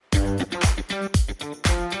Hello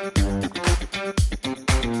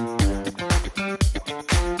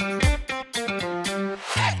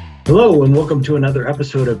and welcome to another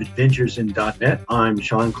episode of Adventures in .NET. I'm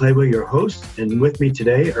Sean Claywell, your host, and with me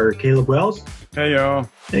today are Caleb Wells. Hey, y'all.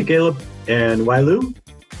 Hey, Caleb. And Wailu.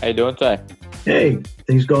 How you doing today? Hey,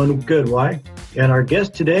 things going good, Wai. And our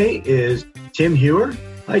guest today is Tim Hewer.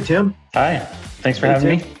 Hi, Tim. Hi. Thanks for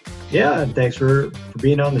having me. Yeah, and thanks for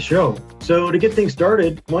being on the show. So to get things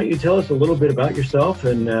started, why don't you tell us a little bit about yourself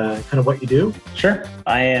and kind of what you do? Sure.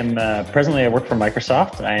 I am presently I work for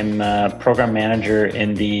Microsoft. I'm a program manager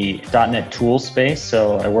in the .NET tools space.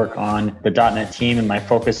 So I work on the .NET team, and my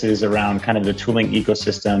focus is around kind of the tooling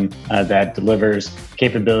ecosystem that delivers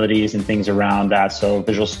capabilities and things around that. So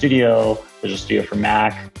Visual Studio for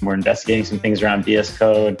Mac. We're investigating some things around VS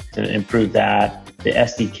Code to improve that. The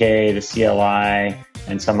SDK, the CLI,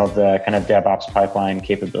 and some of the kind of DevOps pipeline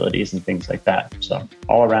capabilities and things like that. So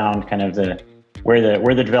all around kind of where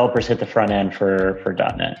the developers hit the front end for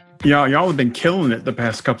 .NET. Y'all have been killing it the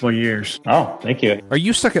past couple of years. Oh, thank you. Are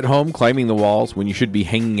you stuck at home climbing the walls when you should be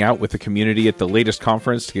hanging out with the community at the latest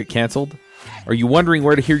conference to get canceled? Are you wondering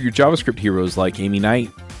where to hear your JavaScript heroes like Amy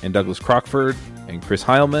Knight and Douglas Crockford and Chris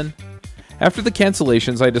Heilman? After the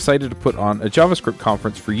cancellations, I decided to put on a JavaScript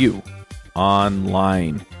conference for you,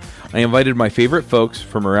 online. I invited my favorite folks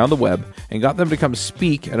from around the web and got them to come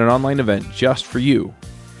speak at an online event just for you.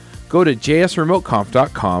 Go to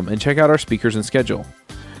jsremoteconf.com and check out our speakers and schedule.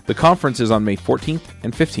 The conference is on May 14th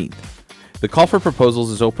and 15th. The call for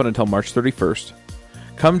proposals is open until March 31st.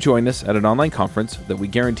 Come join us at an online conference that we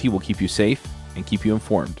guarantee will keep you safe and keep you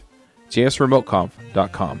informed.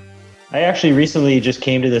 jsremoteconf.com. I actually recently just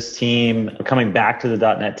came to this team, coming back to the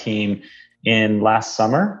 .NET team in last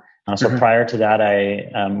summer. Prior to that,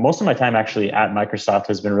 I most of my time actually at Microsoft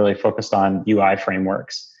has been really focused on UI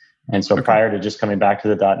frameworks. And so prior to just coming back to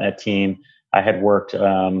the .NET team, I had worked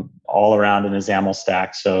all around in the XAML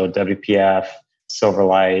stack. So WPF,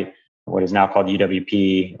 Silverlight, what is now called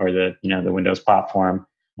UWP, or the Windows platform.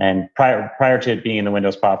 And prior to it being in the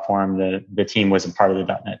Windows platform, the team was a part of the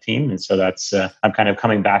 .NET team. And so that's I'm kind of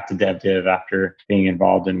coming back to DevDiv after being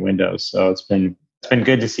involved in Windows. So it's been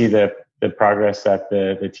good to see the progress that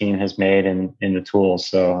the team has made in the tools.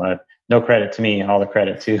 So no credit to me, all the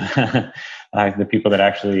credit to the people that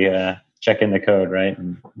actually check in the code, right,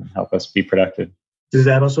 and help us be productive. Does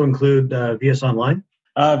that also include VS Online?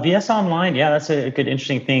 VS Online, yeah, that's a good,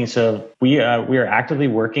 interesting thing. So we are actively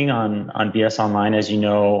working on VS Online. As you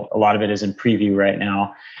know, a lot of it is in preview right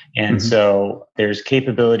now. And so there's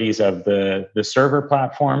capabilities of the server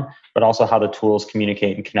platform, but also how the tools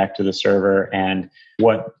communicate and connect to the server, and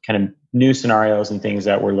what kind of new scenarios and things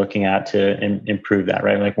that we're looking at to improve that,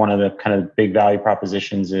 right? Like one of the kind of big value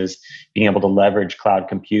propositions is being able to leverage cloud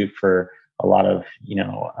compute for a lot of,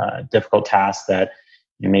 difficult tasks that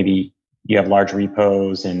maybe you have large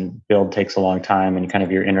repos and build takes a long time, and kind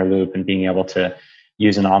of your inner loop, and being able to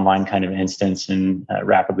use an online kind of instance and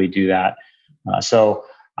rapidly do that. So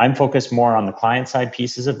I'm focused more on the client side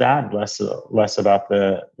pieces of that, less about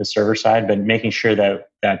the server side, but making sure that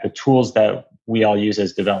the tools that we all use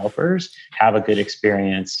as developers have a good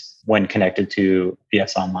experience when connected to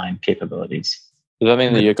VS Online capabilities. Does that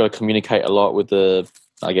mean that you've got to communicate a lot with the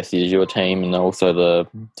Azure team and also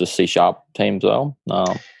the C# team as well?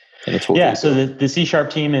 Yeah, so the C#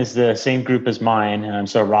 team is the same group as mine.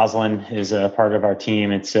 So Roslyn is a part of our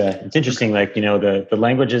team. It's interesting, the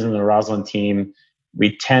languages in the Roslyn team,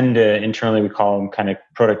 we tend to internally, we call them kind of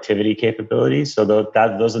productivity capabilities. So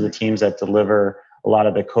those are the teams that deliver a lot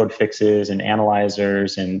of the code fixes and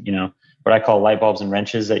analyzers and, what I call light bulbs and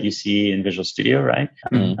wrenches that you see in Visual Studio, right?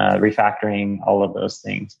 Refactoring, all of those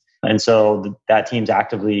things. And so that team's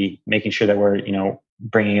actively making sure that we're,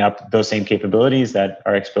 bringing up those same capabilities that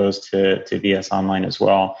are exposed to VS Online as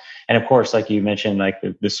well. And of course, like you mentioned, like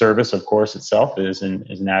the service, of course, itself is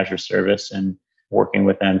an Azure service, and working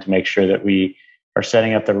with them to make sure that we are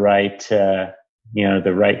setting up the right,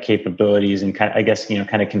 the right capabilities and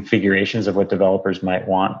kind of configurations of what developers might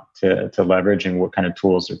want to leverage, and what kind of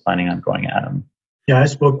tools they're planning on going at them. Yeah, I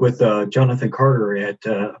spoke with Jonathan Carter at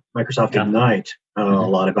Microsoft Ignite a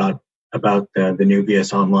lot about the new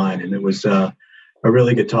VS Online, and it was a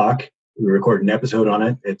really good talk. We recorded an episode on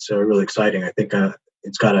it. It's really exciting. I think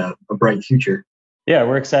it's got a bright future. Yeah,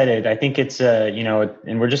 we're excited. I think it's,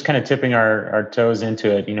 and we're just kind of tipping our toes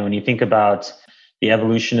into it. When you think about the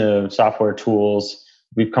evolution of software tools,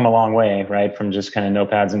 we've come a long way, right? From just kind of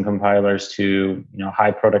notepads and compilers to,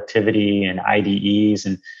 high productivity and IDEs.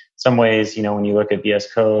 And some ways, when you look at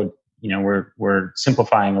VS Code, we're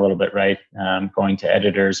simplifying a little bit, right? Going to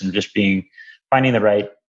editors and just finding the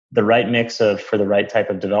right mix for the right type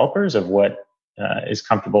of developers of what is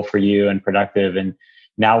comfortable for you and productive. And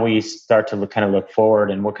now we start to look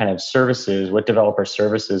forward, and what kind of services, what developer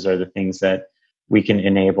services are the things that we can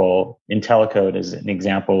enable. IntelliCode is an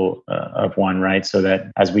example of one, right? So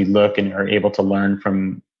that as we look and are able to learn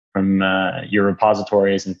from your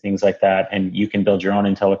repositories and things like that, and you can build your own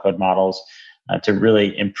IntelliCode models to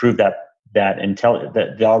really improve the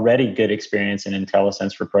already good experience in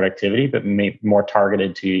IntelliSense for productivity, but make more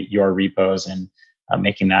targeted to your repos and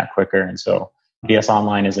making that quicker. And so VS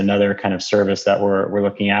Online is another kind of service that we're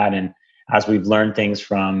looking at. And as we've learned things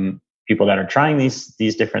from people that are trying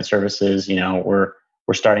these different services, we're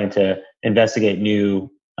starting to investigate new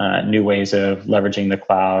ways of leveraging the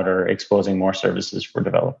cloud or exposing more services for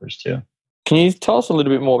developers too. Can you tell us a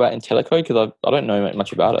little bit more about IntelliCode? Because I don't know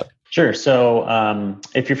much about it. Sure. So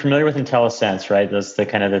if you're familiar with IntelliSense, right, that's the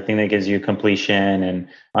kind of the thing that gives you completion and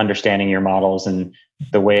understanding your models, and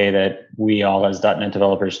the way that we all as .NET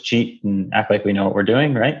developers cheat and act like we know what we're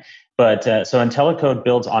doing, right? But so IntelliCode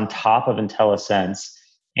builds on top of IntelliSense,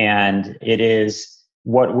 and it is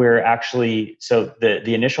what we're actually, so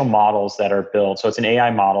the initial models that are built, so it's an AI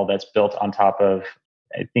model that's built on top of,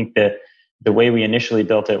 I think that the way we initially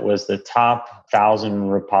built it was the top 1,000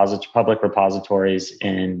 public repositories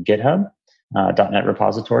in GitHub, .NET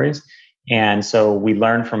repositories. And so we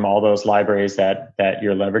learned from all those libraries that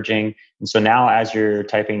you're leveraging. And so now as you're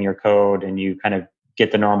typing your code and you kind of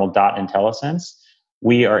get the normal .IntelliSense,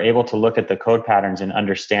 we are able to look at the code patterns and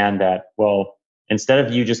understand that, well, instead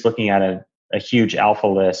of you just looking at a huge alpha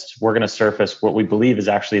list, we're going to surface what we believe is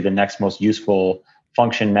actually the next most useful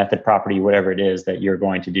function, method, property, whatever it is that you're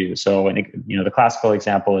going to do. So, the classical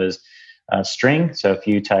example is a string. So if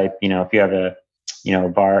you type, if you have a,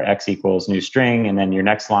 var x equals new string, and then your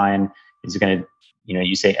next line is going to,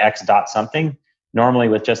 you say x dot something. Normally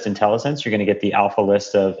with just IntelliSense, you're going to get the alpha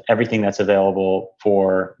list of everything that's available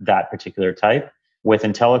for that particular type. With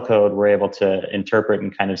IntelliCode, we're able to interpret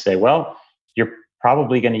and kind of say, well, you're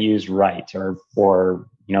probably going to use write or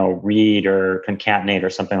read or concatenate or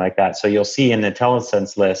something like that. So you'll see in the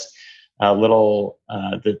IntelliSense list,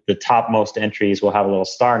 the topmost entries will have a little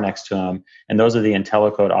star next to them. And those are the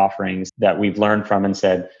IntelliCode offerings that we've learned from and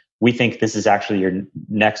said, we think this is actually your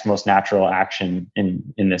next most natural action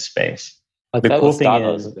in this space. Like the cool thing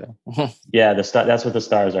is, yeah, that's what the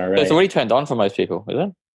stars are, right? It's already turned on for most people, is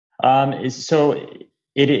it? So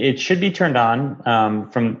it should be turned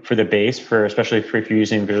on for the base, especially if you're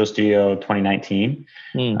using Visual Studio 2019.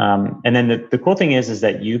 And then the cool thing is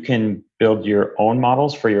that you can build your own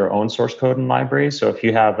models for your own source code and libraries. So if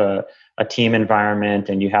you have a team environment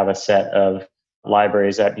and you have a set of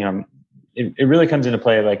libraries that, it really comes into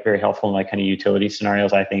play like very helpful in like kind of utility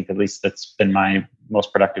scenarios. I think at least that's been my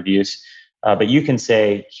most productive use. But you can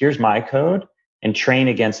say, here's my code, and train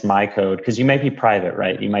against my code, because you might be private,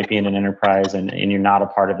 right? You might be in an enterprise and you're not a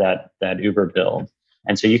part of that Uber build.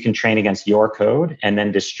 And so you can train against your code and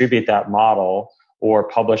then distribute that model or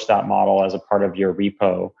publish that model as a part of your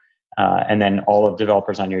repo. And then all of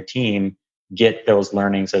developers on your team get those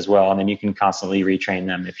learnings as well. And then you can constantly retrain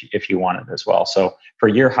them if you want it as well. So for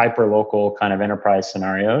your hyper-local kind of enterprise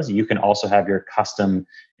scenarios, you can also have your custom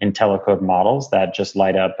IntelliCode models that just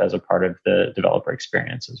light up as a part of the developer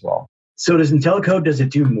experience as well. So does IntelliCode, does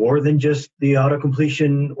it do more than just the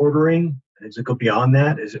auto-completion ordering? Does it go beyond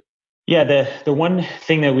that? Is it? Yeah, the one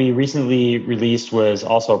thing that we recently released was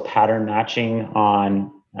also pattern matching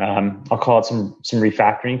on, I'll call it some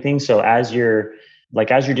refactoring things. So as you're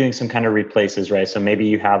doing some kind of replaces, right? So maybe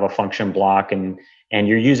you have a function block and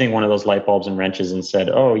you're using one of those light bulbs and wrenches and said,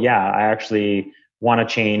 oh yeah, I actually want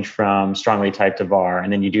to change from strongly typed to var.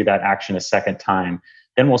 And then you do that action a second time.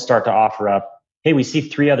 Then we'll start to offer up, hey, we see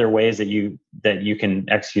 3 other ways that you can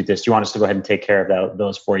execute this. Do you want us to go ahead and take care of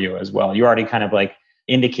those for you as well? You already kind of like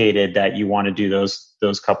indicated that you want to do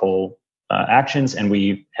those couple actions, and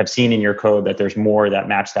we have seen in your code that there's more that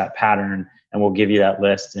match that pattern, and we'll give you that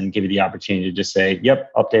list and give you the opportunity to just say,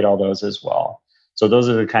 yep, update all those as well. So those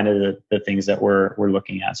are the kind of the things that we're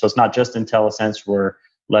looking at. So it's not just IntelliSense, we're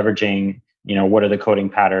leveraging, what are the coding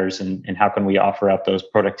patterns and how can we offer up those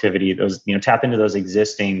productivity, tap into those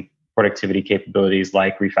existing productivity capabilities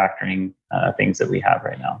like refactoring things that we have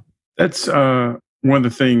right now. That's one of the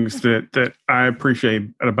things that I appreciate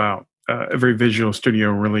about every Visual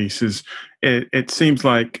Studio release is it seems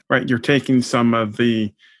like, right, you're taking some of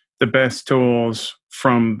the best tools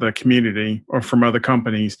from the community or from other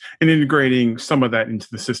companies and integrating some of that into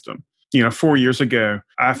the system. 4 years ago,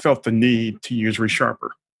 I felt the need to use ReSharper,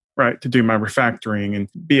 right, to do my refactoring and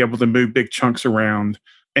be able to move big chunks around.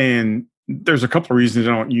 And there's a couple of reasons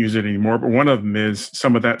I don't use it anymore, but one of them is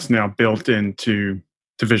some of that's now built into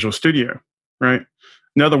Visual Studio, right?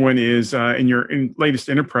 Another one is in your latest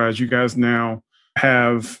enterprise, you guys now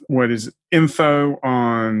have what is info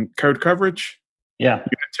on code coverage, unit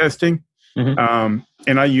testing. Mm-hmm.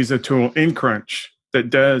 And I use a tool, nCrunch, that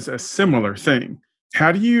does a similar thing.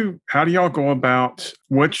 How do y'all go about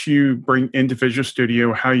what you bring into Visual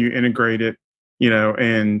Studio, how you integrate it,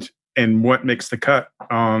 and what makes the cut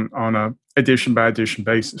on a edition by edition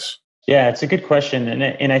basis? Yeah, it's a good question.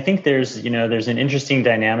 And I think there's an interesting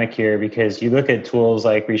dynamic here, because you look at tools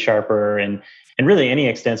like ReSharper and really any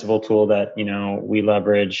extensible tool that, we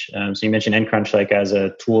leverage. So you mentioned nCrunch like as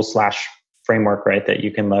a tool / framework, right, that you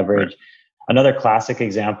can leverage. Right. Another classic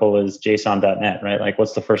example is JSON.NET, right? Like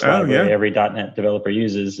what's the first library every .NET developer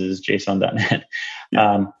uses is JSON.NET.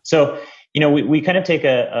 So, we kind of take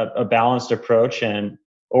a balanced approach. And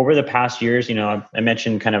over the past years, I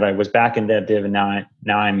mentioned I was back in dev, and now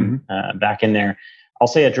I'm back in there. I'll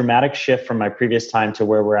say a dramatic shift from my previous time to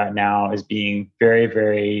where we're at now is being very,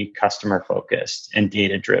 very customer focused and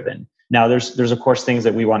data driven. Now, there's of course things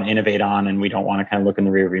that we want to innovate on, and we don't want to kind of look in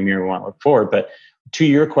the rearview mirror. We want to look forward. But to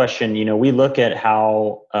your question, we look at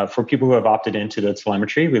how for people who have opted into the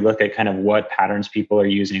telemetry, we look at kind of what patterns people are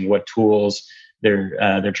using, what tools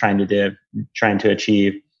they're trying to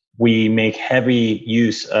achieve. We make heavy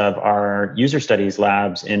use of our user studies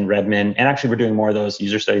labs in Redmond. And actually, we're doing more of those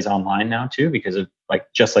user studies online now too, because of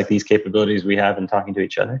just these capabilities we have in talking to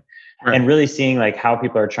each other. Right. And really seeing how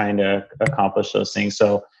people are trying to accomplish those things.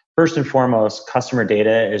 So first and foremost, customer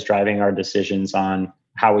data is driving our decisions on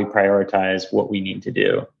how we prioritize what we need to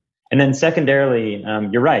do. And then secondarily,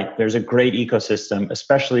 you're right, there's a great ecosystem,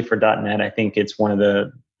 especially for .NET. I think it's one of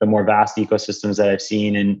the more vast ecosystems that I've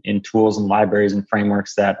seen in tools and libraries and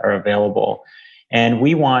frameworks that are available. And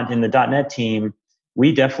we want, in the .NET team,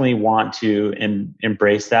 we definitely want to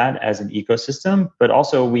embrace that as an ecosystem, but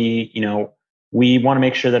also we want to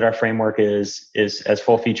make sure that our framework is as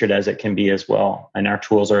full featured as it can be as well, and our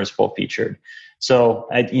tools are as full featured. So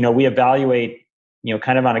we evaluate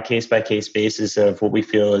kind of on a case by case basis of what we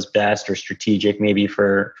feel is best or strategic maybe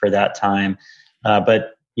for that time.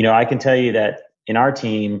 But I can tell you that in our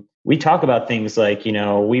team, we talk about things like,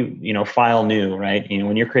 file new, right?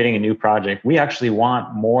 When you're creating a new project, we actually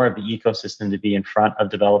want more of the ecosystem to be in front of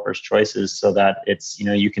developers' choices so that it's,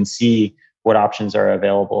 you can see what options are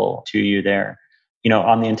available to you there.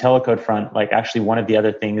 On the IntelliCode front, actually one of the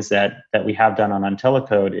other things that we have done on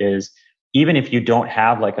IntelliCode is, even if you don't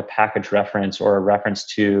have a package reference or a reference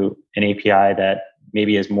to an API that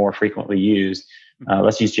maybe is more frequently used,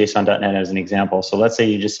 let's use JSON.NET as an example. So let's say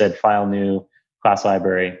you just said file new class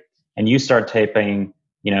library, and you start typing,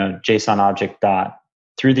 JSON object dot.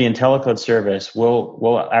 Through the IntelliCode service,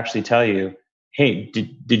 we'll actually tell you, hey,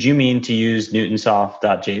 did you mean to use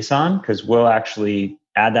Newtonsoft.json? Because we'll actually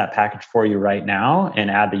add that package for you right now and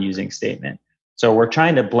add the using statement. So we're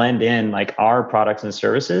trying to blend in our products and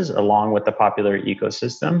services along with the popular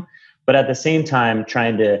ecosystem, but at the same time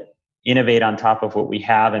trying to innovate on top of what we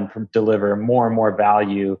have and deliver more and more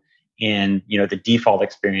value in the default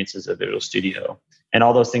experiences of Visual Studio. And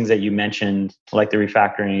all those things that you mentioned, like the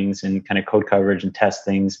refactorings and kind of code coverage and test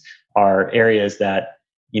things, are areas that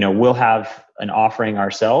we'll have an offering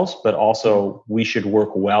ourselves, but also we should work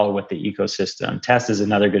well with the ecosystem. Test is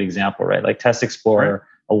another good example, right? Like Test Explorer. Right.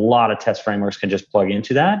 A lot of test frameworks can just plug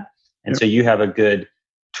into that. And so you have a good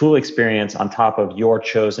tool experience on top of your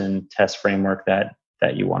chosen test framework that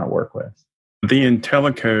you want to work with. The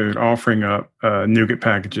IntelliCode offering up NuGet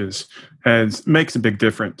packages makes a big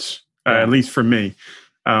difference, at least for me.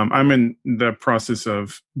 I'm in the process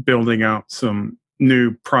of building out some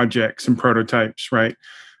new projects and prototypes, right?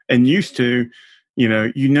 And used to,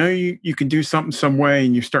 you can do something some way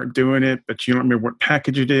and you start doing it, but you don't remember what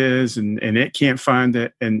package it is and it can't find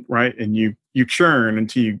it, and you churn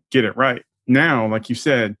until you get it right. Now, like you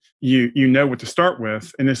said, you know what to start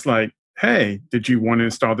with, and it's like, hey, did you want to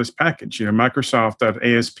install this package?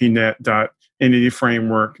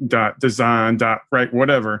 Microsoft.ASP.NET.EntityFramework.design. Right,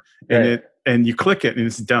 whatever, and you click it and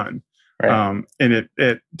it's done. Right. And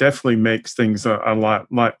it definitely makes things a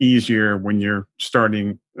lot easier when you're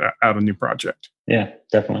starting out a new project. Yeah,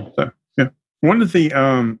 definitely. So, yeah, one of the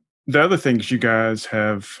other things you guys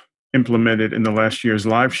have implemented in the last year is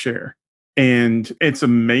LiveShare, and it's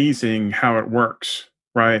amazing how it works,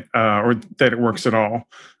 right? Or that it works at all.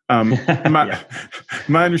 My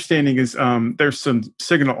understanding is there's some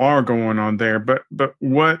SignalR going on there, but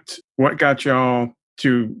what got y'all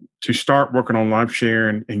to start working on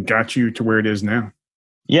LiveShare and got you to where it is now?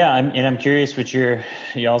 Yeah, I'm curious what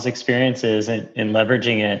y'all's experience is in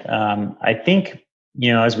leveraging it. I think,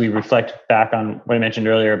 as we reflect back on what I mentioned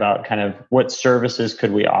earlier about kind of what services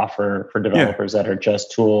could we offer for developers that are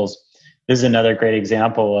just tools, this is another great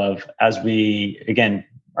example of, as we, again,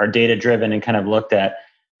 are data driven and kind of looked at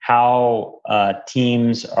how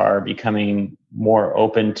teams are becoming more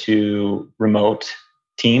open to remote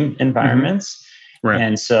team environments. Mm-hmm. Right.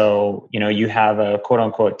 And so, you have a quote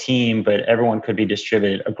unquote team, but everyone could be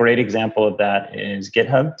distributed. A great example of that is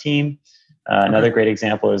GitHub team. Another great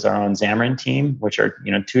example is our own Xamarin team, which are,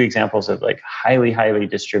 two examples of like highly, highly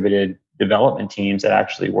distributed development teams that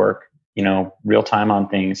actually work, real time on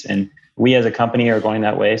things. And we as a company are going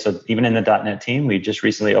that way. So even in the .NET team, we just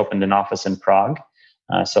recently opened an office in Prague.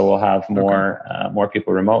 So we'll have more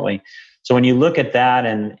people remotely. So when you look at that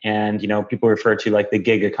and people refer to like the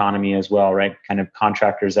gig economy as well, right? Kind of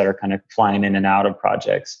contractors that are kind of flying in and out of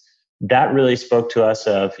projects. That really spoke to us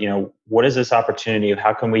of, what is this opportunity of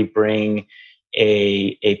how can we bring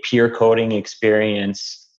a peer coding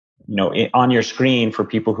experience, on your screen for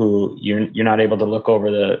people who you're not able to look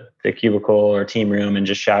over the cubicle or team room and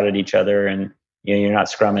just shout at each other, and you're not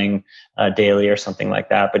scrumming daily or something like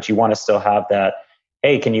that, but you want to still have that,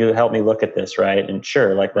 hey, can you help me look at this, right? And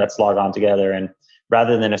sure, like let's log on together. And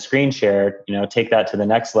rather than a screen share, take that to the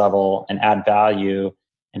next level and add value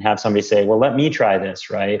and have somebody say, well, let me try this,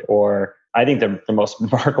 right? Or I think the most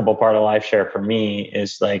remarkable part of live share for me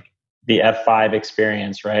is like the F5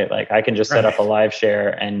 experience, right? Like I can just set up a live share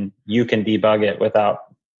and you can debug it without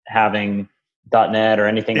having .NET or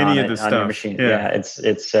anything on your machine. Yeah,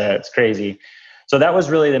 it's crazy. So that was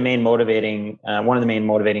really the main motivating, one of the main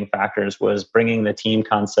motivating factors was bringing the team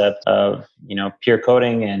concept of, peer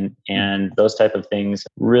coding and those type of things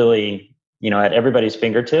really, at everybody's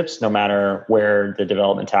fingertips, no matter where the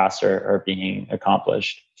development tasks are being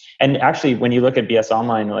accomplished. And actually, when you look at BS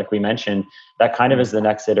Online, like we mentioned, that kind of is the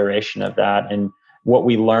next iteration of that. And what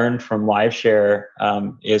we learned from LiveShare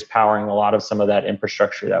is powering a lot of some of that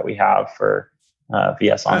infrastructure that we have for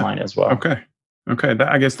BS Online as well. Okay.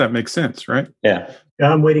 I guess that makes sense, right? Yeah.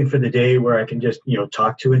 I'm waiting for the day where I can just,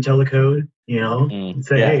 talk to IntelliCode, and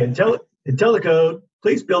say, hey, IntelliCode,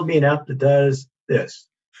 please build me an app that does this.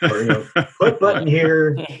 Or, click button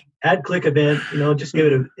here, add click event, just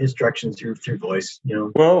give it instructions through voice,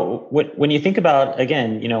 Well, when you think about,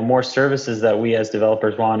 again, more services that we as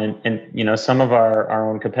developers want, and some of our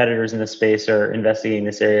own competitors in this space are investigating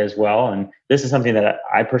this area as well. And this is something that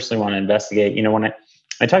I personally want to investigate. When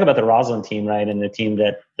I talk about the Roslyn team, right, and the team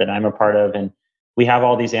that I'm a part of, and we have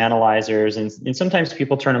all these analyzers, and sometimes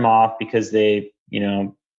people turn them off because they,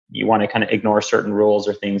 you want to kind of ignore certain rules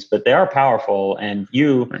or things, but they are powerful. And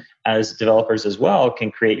you, as developers as well,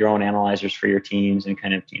 can create your own analyzers for your teams and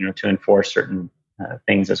kind of, to enforce certain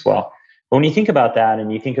things as well. But when you think about that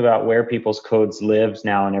and you think about where people's codes lives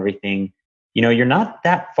now and everything, you're not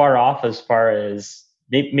that far off as far as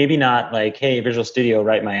maybe not like, hey, Visual Studio,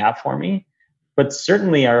 write my app for me. But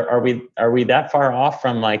certainly, are we that far off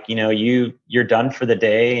from like, you're done for the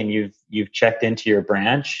day and you've checked into your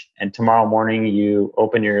branch, and tomorrow morning you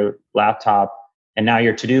open your laptop and now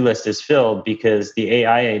your to-do list is filled because the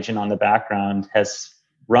AI agent on the background has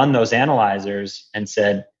run those analyzers and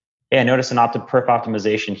said, hey, I noticed an perf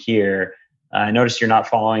optimization here. I noticed you're not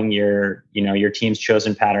following your team's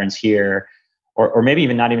chosen patterns here, or maybe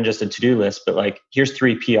even not even just a to-do list, but like here's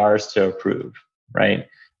 3 PRs to approve, right?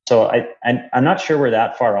 So I'm not sure we're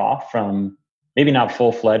that far off from maybe not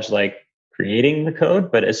full-fledged like creating the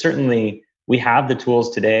code, but certainly we have the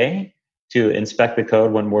tools today to inspect the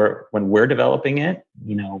code when we're developing it.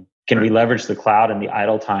 Can we leverage the cloud and the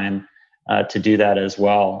idle time to do that as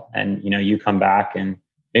well? And you come back and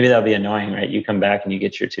maybe that'll be annoying, right? You come back and you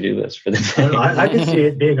get your to-do list for the day. I can see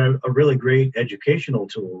it being a really great educational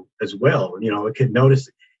tool as well. It can notice,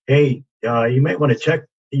 hey, you might want to check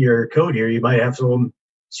your code here. You might have some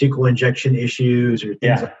SQL injection issues or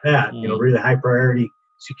things like that, really high priority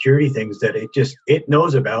security things that it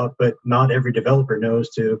knows about, but not every developer knows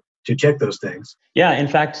to check those things. Yeah, in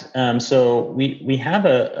fact, so we have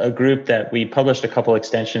a group that we published a couple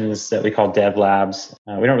extensions that we call Dev Labs.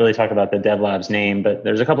 We don't really talk about the Dev Labs name, but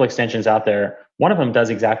there's a couple extensions out there. One of them does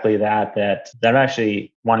exactly that I'm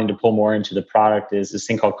actually wanting to pull more into the product is this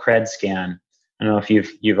thing called CRED Scan. I don't know if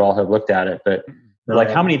you've all have looked at it, but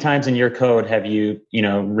how many times in your code have you,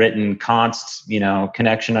 written const,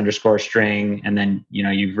 connection _string, and then,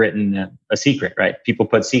 you've written a secret, right? People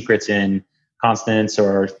put secrets in constants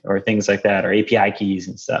or things like that, or API keys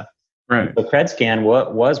and stuff. Right. So CRED Scan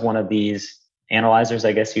was one of these analyzers,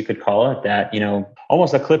 I guess you could call it, that,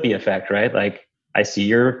 almost a Clippy effect, right? Like, I see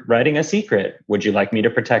you're writing a secret. Would you like me to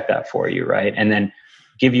protect that for you, right? And then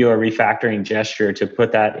give you a refactoring gesture to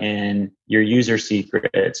put that in your user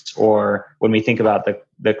secrets. Or when we think about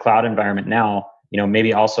the cloud environment now,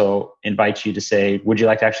 maybe also invite you to say, would you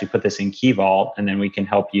like to actually put this in Key Vault? And then we can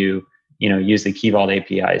help you, use the Key Vault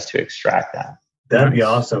APIs to extract that. That'd be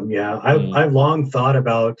awesome. Yeah. I've long thought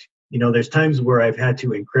about, there's times where I've had to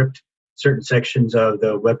encrypt certain sections of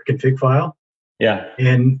the web config file. Yeah.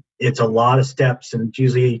 And it's a lot of steps, and it's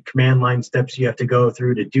usually command line steps you have to go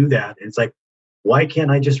through to do that. And it's like, why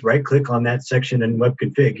can't I just right click on that section in web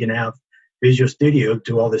config and have Visual Studio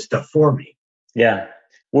do all this stuff for me? Yeah.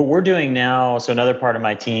 What we're doing now, so another part of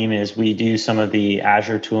my team is we do some of the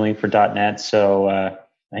Azure tooling for .NET. So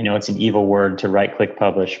I know it's an evil word to right-click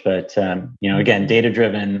publish, but again,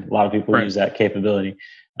 data-driven. A lot of people use that capability,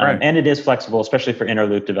 and it is flexible, especially for inner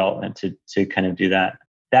loop development to kind of do that.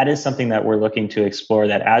 That is something that we're looking to explore.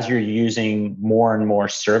 That as you're using more and more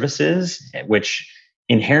services, which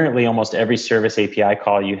inherently almost every service API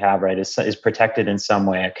call you have, right, is protected in some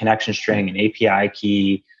way, a connection string, an API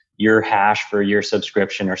key, your hash for your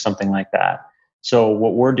subscription, or something like that. So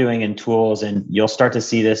what we're doing in tools, and you'll start to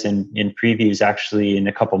see this in previews actually in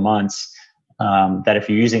a couple months, that if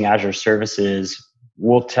you're using Azure services,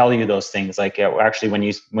 we'll tell you those things. Like actually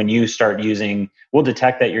when you start using, we'll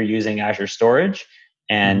detect that you're using Azure storage.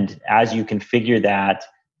 And as you configure that,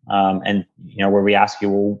 and where we ask you,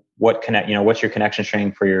 well, what's your connection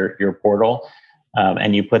string for your portal?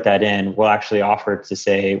 And you put that in, we'll actually offer to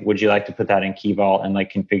say, would you like to put that in Key Vault and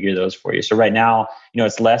configure those for you? So right now,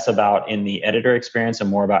 it's less about in the editor experience and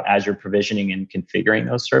more about as you're provisioning and configuring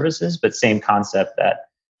those services, but same concept that,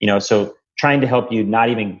 so trying to help you not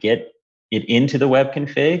even get it into the web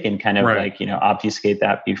config and kind of obfuscate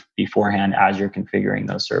that beforehand as you're configuring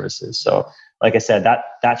those services. So like I said,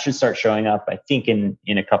 that should start showing up, I think, in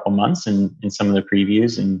a couple months in some of the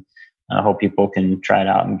previews, and I hope people can try it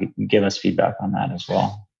out and give us feedback on that as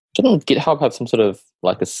well. Doesn't GitHub have some sort of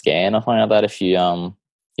a scan or something like that? If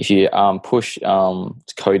you push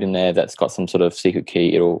code in there that's got some sort of secret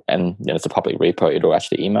key, it's a public repo, it'll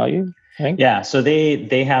actually email you, I think. Yeah, so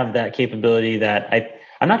they have that capability that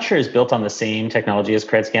I'm not sure is built on the same technology as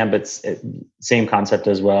CredScan, but same concept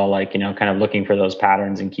as well. Kind of looking for those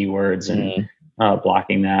patterns and keywords and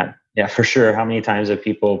blocking that. Yeah, for sure. How many times have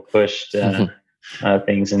people pushed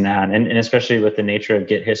things in that, and especially with the nature of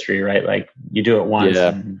Git history, right? You do it once,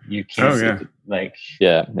 and you can't.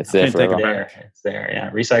 It's there forever. It's there.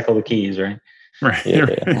 Yeah, recycle the keys, right? Right.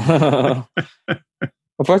 Yeah.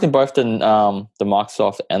 I've worked in both the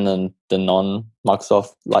Microsoft and then the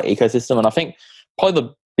non-Microsoft ecosystem, and I think probably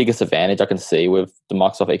the biggest advantage I can see with the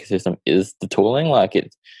Microsoft ecosystem is the tooling.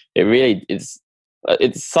 It really is.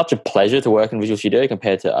 It's such a pleasure to work in Visual Studio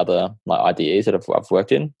compared to other IDEs that I've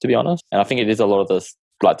worked in, to be honest. And I think it is a lot of this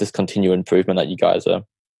this continual improvement that you guys are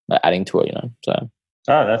adding to it. So.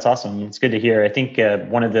 Oh, that's awesome! It's good to hear. I think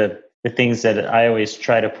one of the things that I always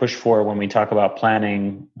try to push for when we talk about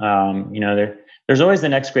planning, there's always the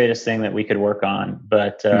next greatest thing that we could work on.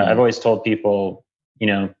 But I've always told people,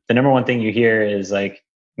 the number one thing you hear is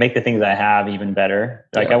make the things I have even better.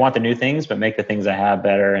 I want the new things, but make the things I have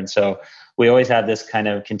better. And so we always have this kind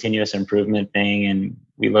of continuous improvement thing, and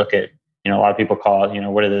we look at, a lot of people call it,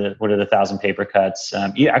 what are the 1,000 paper cuts?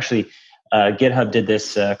 GitHub did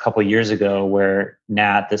this a couple of years ago, where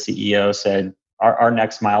Nat, the CEO, said our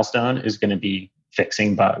next milestone is going to be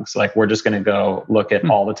fixing bugs. We're just going to go look at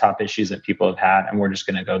all the top issues that people have had, and we're just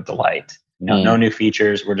going to go delight. No new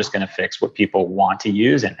features. We're just going to fix what people want to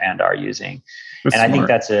use and are using. That's smart. I think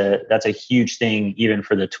that's a huge thing even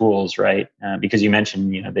for the tools, right? Because you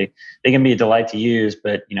mentioned, they can be a delight to use,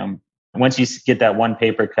 but once you get that one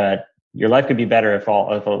paper cut, your life could be better if a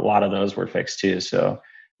lot of those were fixed too. So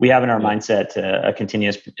we have in our mindset a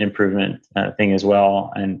continuous improvement thing as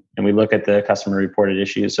well, and we look at the customer reported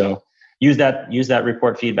issues. So use that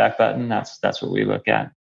report feedback button. That's what we look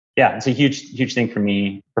at. Yeah, it's a huge thing for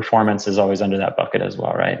me. Performance is always under that bucket as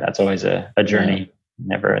well, right? That's always a journey,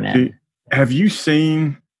 never an end. Have you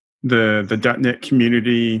seen the .NET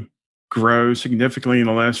community grow significantly in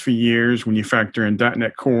the last few years when you factor in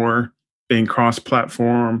 .NET Core being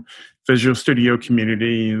cross-platform, Visual Studio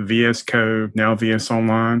community, VS Code, now VS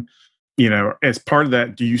Online? As part of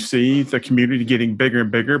that, do you see the community getting bigger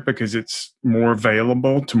and bigger because it's more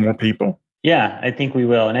available to more people? Yeah, I think we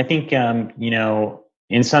will. And I think,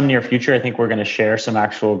 in some near future, I think we're going to share some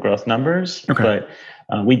actual growth numbers. Okay.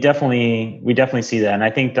 But we definitely see that, and I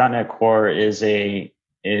think .NET Core is a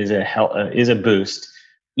boost,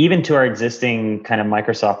 even to our existing kind of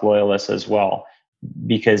Microsoft loyalists as well,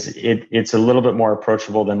 because it's a little bit more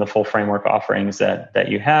approachable than the full framework offerings that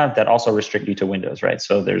you have that also restrict you to Windows, right?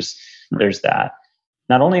 So there's that.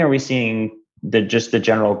 Not only are we seeing the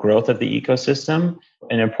general growth of the ecosystem,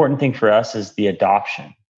 an important thing for us is the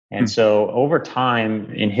adoption. And so over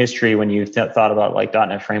time in history, when you thought about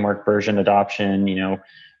 .NET Framework version adoption,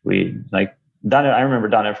 we I remember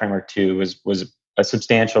 .NET Framework 2 was a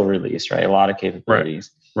substantial release, right? A lot of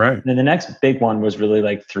capabilities. Right. And then the next big one was really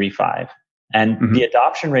like 3.5. And the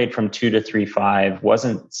adoption rate from 2 to 3.5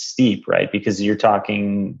 wasn't steep, right? Because you're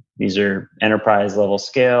talking, these are enterprise level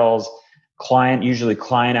scales, usually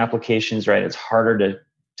client applications, right? It's harder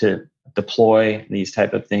to deploy these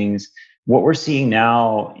type of things. What we're seeing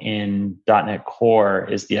now in .NET Core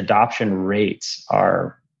is the adoption rates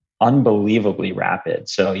are unbelievably rapid.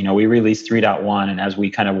 So, we released 3.1, and as we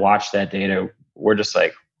kind of watch that data, we're just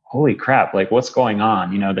like, holy crap, like what's going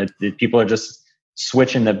on? That people are just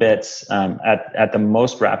switching the bits at the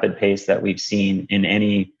most rapid pace that we've seen in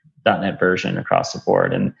any .NET version across the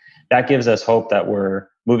board. And that gives us hope that we're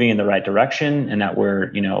moving in the right direction and that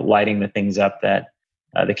we're, lighting the things up that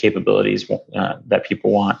the capabilities that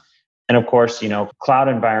people want. And of course, cloud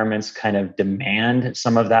environments kind of demand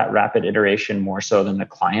some of that rapid iteration more so than the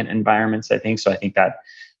client environments, I think. So I think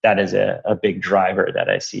that is a big driver that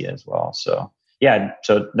I see as well. So yeah,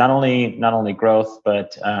 so not only growth,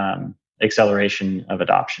 but acceleration of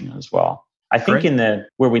adoption as well. I think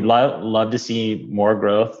where we'd love to see more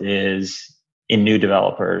growth is in new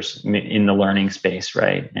developers in the learning space,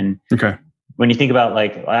 right? And when you think about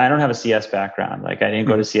I don't have a CS background, I didn't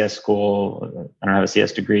go to CS school, I don't have a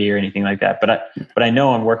CS degree or anything like that, but I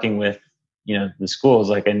know I'm working with the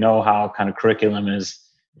schools, I know how kind of curriculum is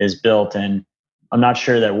built, and I'm not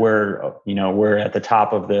sure that we're at the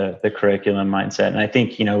top of the curriculum mindset. And I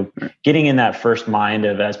think getting in that first mind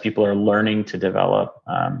of as people are learning to develop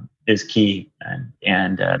is key,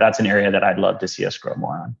 and that's an area that I'd love to see us grow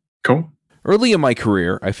more on. Cool. Early in my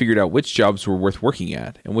career, I figured out which jobs were worth working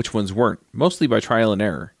at and which ones weren't, mostly by trial and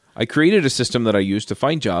error. I created a system that I used to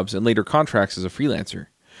find jobs and later contracts as a freelancer.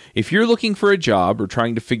 If you're looking for a job or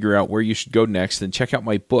trying to figure out where you should go next, then check out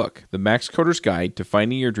my book, The Max Coder's Guide to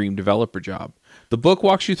Finding Your Dream Developer Job. The book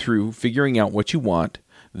walks you through figuring out what you want,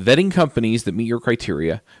 vetting companies that meet your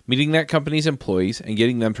criteria, meeting that company's employees, and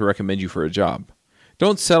getting them to recommend you for a job.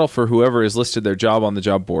 Don't settle for whoever has listed their job on the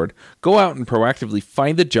job board. Go out and proactively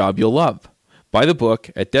find the job you'll love. Buy the book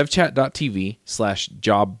at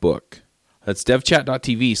devchat.tv/jobbook. That's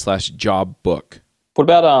devchat.tv/jobbook. What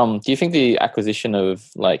about, do you think the acquisition of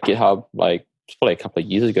GitHub, it's probably a couple of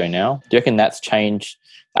years ago now, do you reckon that's changed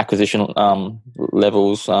acquisition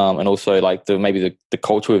levels and also maybe the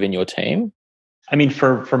culture within your team? I mean,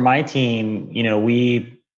 for my team,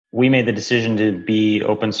 we made the decision to be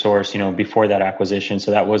open source, before that acquisition.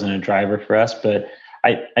 So that wasn't a driver for us. But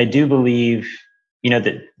I do believe,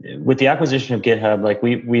 that with the acquisition of GitHub,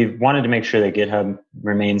 we wanted to make sure that GitHub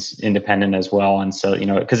remains independent as well. And so,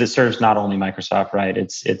 because it serves not only Microsoft, right?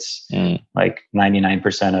 It's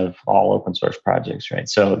 99% of all open source projects, right?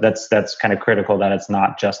 So that's kind of critical that it's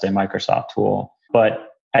not just a Microsoft tool.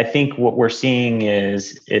 But I think what we're seeing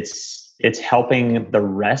is it's helping the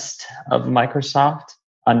rest of Microsoft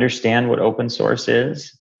understand what open source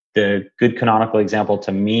is. The good canonical example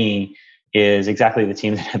to me is exactly the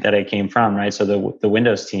team that I came from, right? So the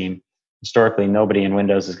Windows team, historically, nobody in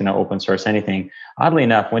Windows is going to open source anything. Oddly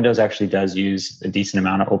enough, Windows actually does use a decent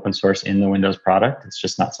amount of open source in the Windows product. It's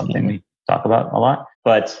just not something we talk about a lot.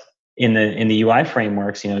 But in the UI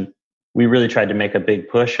frameworks, we really tried to make a big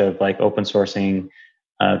push of open sourcing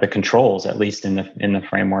the controls, at least in the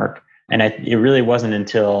framework. And it really wasn't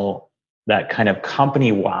until that kind of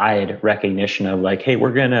company-wide recognition of hey,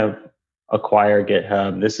 we're going to acquire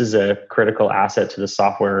GitHub. This is a critical asset to the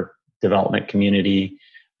software development community.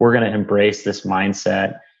 We're going to embrace this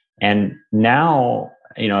mindset. And now,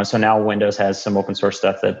 so now Windows has some open source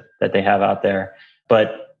stuff that they have out there,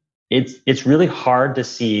 but it's really hard to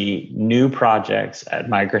see new projects at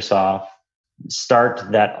Microsoft start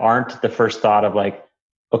that aren't the first thought of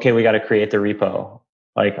okay, we got to create the repo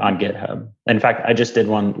on GitHub. In fact, I just did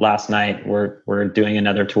one last night. We're doing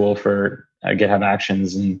another tool for GitHub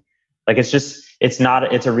Actions, and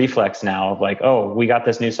it's a reflex now of oh, we got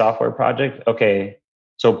this new software project. Okay,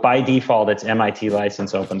 so by default, it's MIT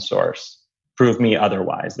license open source. Prove me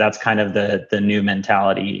otherwise. That's kind of the new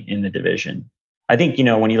mentality in the division. I think,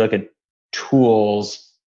 when you look at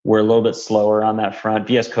tools, we're a little bit slower on that front.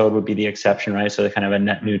 VS Code would be the exception, right? So they're kind of a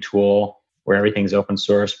net new tool where everything's open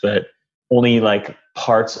source, but only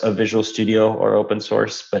parts of Visual Studio are open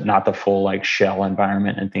source, but not the full shell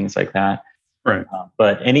environment and things like that. Right.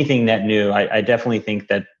 But anything net new, I definitely think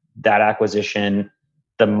that acquisition,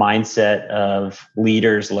 the mindset of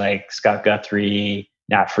leaders like Scott Guthrie,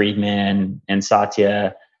 Nat Friedman, and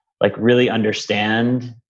Satya, really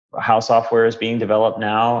understand how software is being developed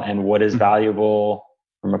now and what is valuable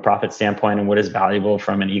from a profit standpoint and what is valuable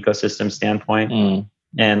from an ecosystem standpoint.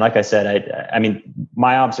 And like I said, I mean,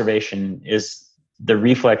 my observation is the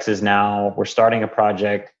reflex is now we're starting a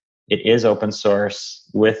project. It is open source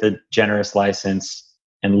with a generous license,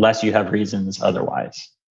 unless you have reasons otherwise.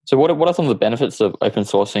 So what are some of the benefits of open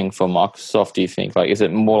sourcing for Microsoft, do you think? Like, is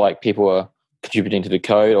it more like people are contributing to the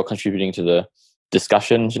code or contributing to the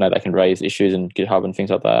discussions, that can raise issues in GitHub and things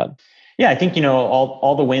like that? Yeah, I think,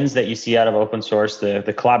 all the wins that you see out of open source,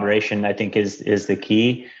 the collaboration, I think is the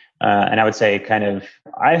key. And I would say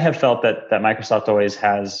I have felt that Microsoft always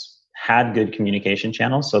has had good communication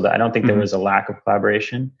channels, so that I don't think there was a lack of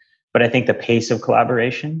collaboration. But I think the pace of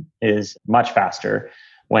collaboration is much faster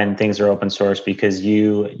when things are open source, because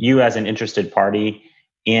you as an interested party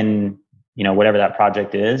in, whatever that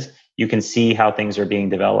project is, you can see how things are being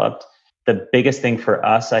developed. The biggest thing for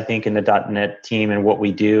us, I think, in the .NET team and what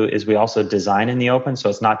we do is we also design in the open. So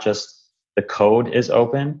it's not just the code is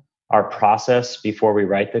open. Our process before we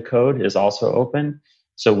write the code is also open.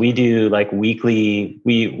 So we do weekly,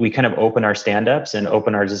 we kind of open our stand-ups and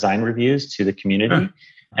open our design reviews to the community.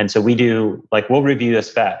 And so we do, we'll review a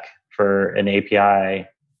spec for an API,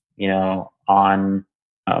 on,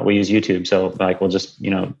 we use YouTube. So we'll just,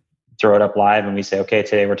 throw it up live and we say, okay,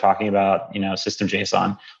 today we're talking about, system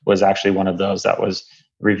JSON was actually one of those that was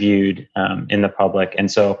reviewed in the public. And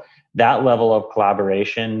so that level of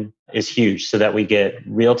collaboration is huge, so that we get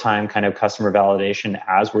real-time kind of customer validation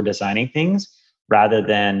as we're designing things, rather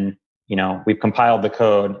than, we've compiled the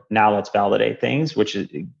code, now let's validate things, which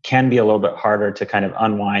can be a little bit harder to kind of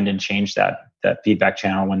unwind and change that feedback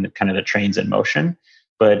channel when the train's in motion.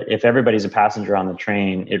 But if everybody's a passenger on the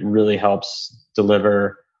train, it really helps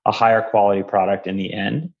deliver a higher quality product in the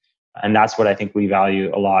end. And that's what I think we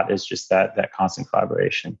value a lot, is just that constant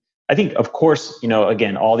collaboration. I think, of course,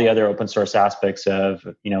 again, all the other open source aspects of,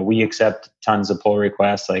 we accept tons of pull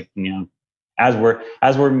requests, as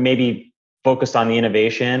we're maybe focused on the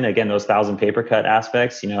innovation, again, those 1,000 paper cut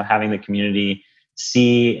aspects, having the community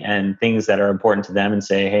see and things that are important to them and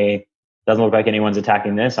say, hey, doesn't look like anyone's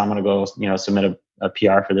attacking this. I'm going to go, submit a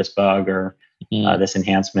PR for this bug or this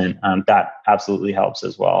enhancement. That absolutely helps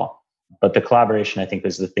as well. But the collaboration, I think,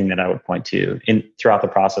 is the thing that I would point to throughout the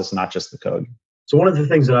process, not just the code. So one of the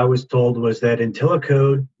things that I was told was that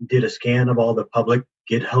IntelliCode did a scan of all the public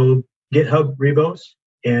GitHub repos.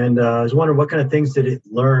 And I was wondering, what kind of things did it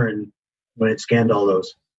learn when it scanned all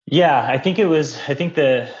those? Yeah, I think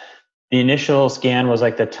the initial scan was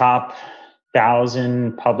the top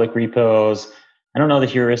 1,000 public repos. I don't know the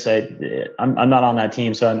heuristics. I'm not on that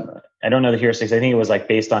team, so I don't know the heuristics. I think it was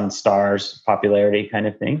based on stars popularity kind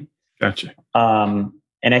of thing. Gotcha.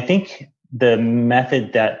 And I think the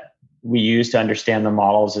method that we use to understand the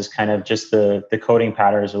models is kind of just the coding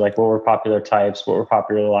patterns, or what were popular types, what were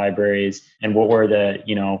popular libraries, and what were the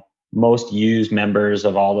most used members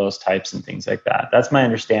of all those types and things like that. That's my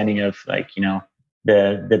understanding of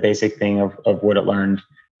the basic thing of what it learned.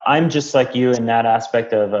 I'm just like you in that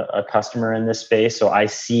aspect of a customer in this space, so I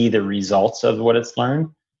see the results of what it's learned.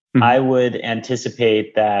 Mm-hmm. I would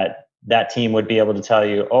anticipate that team would be able to tell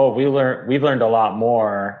you, oh, we've learned a lot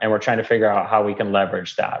more, and we're trying to figure out how we can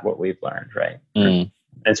leverage what we've learned, right? Mm.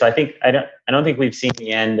 And so I don't think we've seen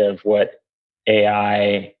the end of what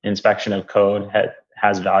AI inspection of code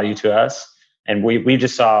has value to us, and we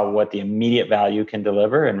just saw what the immediate value can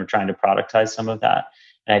deliver, and we're trying to productize some of that.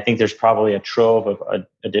 And I think there's probably a trove of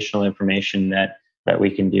additional information that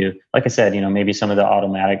we can do. Like I said, maybe some of the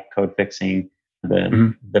automatic code fixing,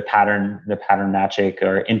 the pattern magic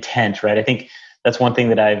or intent, right? I think that's one thing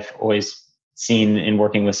that I've always seen in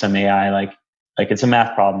working with some AI, like it's a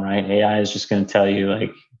math problem, right? AI is just going to tell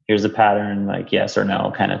you here's the pattern, yes or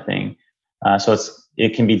no kind of thing. So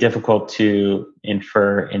it can be difficult to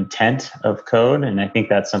infer intent of code. And I think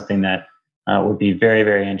that's something that would be very,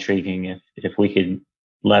 very intriguing if we could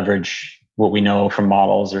leverage what we know from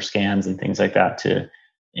models or scans and things like that to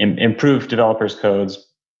improve developers' codes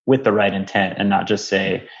with the right intent, and not just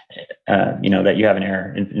say, that you have an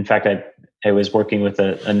error. In fact, I was working with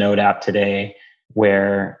a Node app today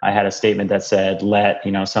where I had a statement that said, let,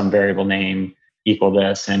 some variable name equal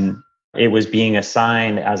this. And it was being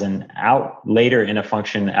assigned as an out later in a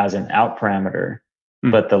function as an out parameter.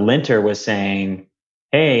 But the linter was saying,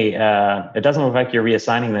 hey, it doesn't look like you're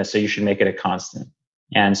reassigning this, so you should make it a constant.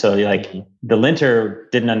 And so the linter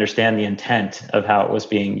didn't understand the intent of how it was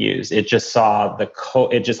being used. It just saw the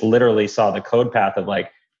code. It just literally saw the code path of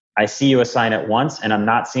I see you assign it once and I'm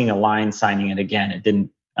not seeing a line signing it again. It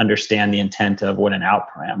didn't understand the intent of what an out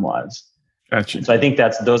param was. Gotcha. So I think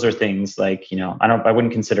those are things I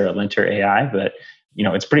wouldn't consider a linter AI, but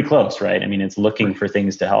it's pretty close, right? I mean, it's looking for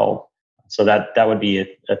things to help. So that would be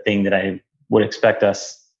a thing that I would expect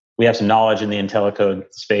us. We have some knowledge in the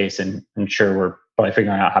IntelliCode space, and I'm sure we're probably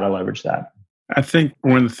figuring out how to leverage that. I think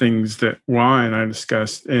one of the things that Y and I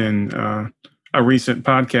discussed in a recent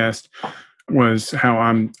podcast was how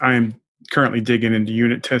I am currently digging into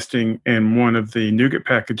unit testing, and one of the NuGet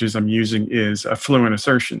packages I'm using is Fluent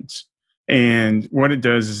Assertions. And what it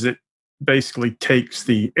does is it basically takes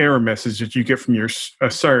the error message that you get from your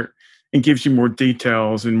assert and gives you more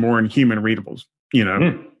details and more in human readables,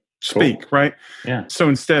 speak, cool. Right? Yeah. So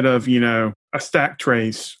instead of, a stack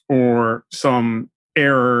trace or some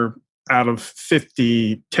error out of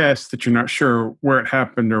 50 tests that you're not sure where it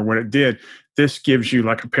happened or what it did, this gives you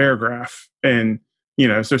like a paragraph, and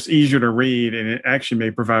so it's easier to read, and it actually may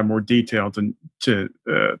provide more detail to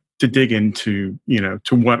dig into,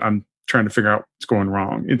 to what I'm trying to figure out what's going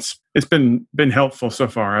wrong. It's been helpful so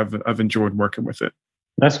far. I've enjoyed working with it.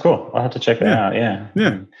 That's cool. I'll have to check that out. Yeah.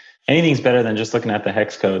 Yeah. Anything's better than just looking at the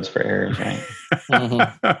hex codes for errors, right?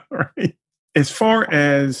 Mm-hmm. Right. As far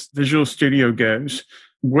as Visual Studio goes,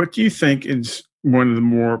 what do you think is one of the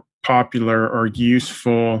more popular or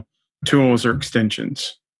useful tools or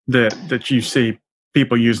extensions that you see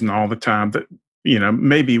people using all the time that,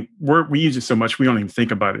 maybe we use it so much we don't even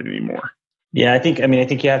think about it anymore? Yeah, I think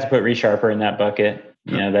you have to put ReSharper in that bucket.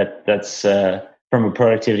 That's from a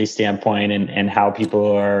productivity standpoint and how people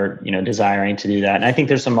are, desiring to do that. And I think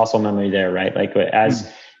there's some muscle memory there, right? Like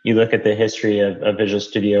as you look at the history of Visual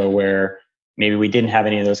Studio, where maybe we didn't have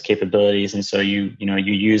any of those capabilities, and so you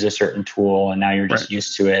use a certain tool, and now you're just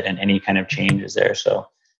used to it, and any kind of change is there. So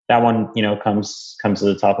that one, comes to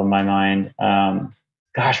the top of my mind.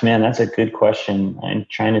 Gosh, man, that's a good question. I'm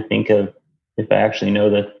trying to think of if I actually know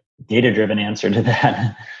the data-driven answer to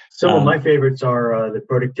that. Some of my favorites are the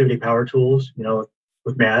productivity power tools,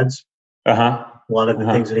 with Mads. Uh-huh. A lot of the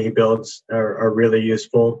things that he builds are really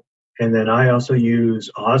useful. And then I also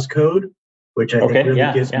use Ozcode, which I think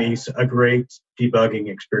really gives me a great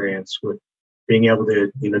debugging experience with being able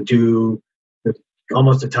to, do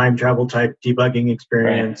almost a time travel type debugging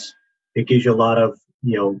experience. Right. It gives you a lot of,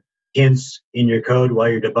 hints in your code while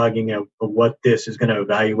you're debugging of what this is going to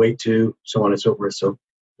evaluate to, so on and so forth. So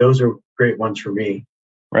those are great ones for me.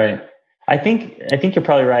 Right. I think you're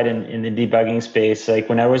probably right in the debugging space. Like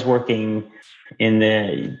when I was working in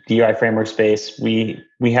the UI framework space, we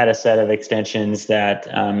had a set of extensions that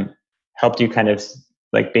helped you kind of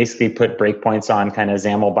like basically put breakpoints on kind of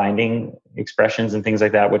XAML binding expressions and things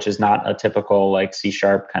like that, which is not a typical like C#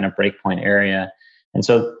 kind of breakpoint area. And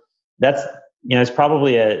so that's, it's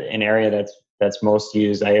probably an area that's most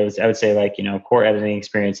used. I would say like, core editing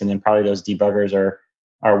experience, and then probably those debuggers are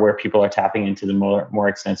where people are tapping into the more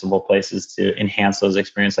extensible places to enhance those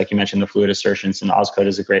experiences. Like you mentioned, the Fluent Assertions, and Ozcode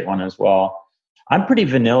is a great one as well. I'm pretty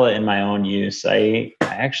vanilla in my own use. I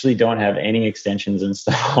actually don't have any extensions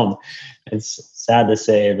installed. It's sad to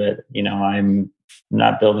say, but I'm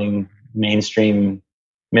not building mainstream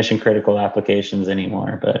mission critical applications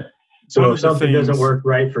anymore. But so if something doesn't work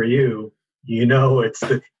right for you, it's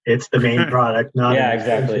the main product, not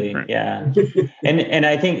exactly. Right. Yeah. And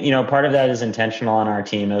I think, part of that is intentional on our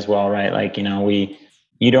team as well, right? Like,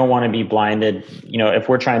 you don't want to be blinded. If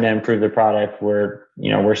we're trying to improve the product, we're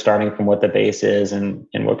starting from what the base is and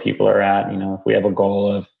what people are at. If we have a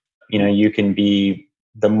goal of, you can be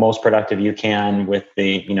the most productive you can with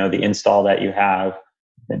the, the install that you have,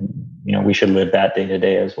 then, we should live that day to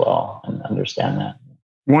day as well and understand that.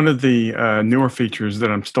 One of the newer features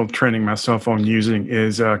that I'm still training myself on using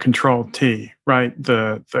is Control-T, right?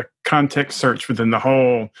 The context search within the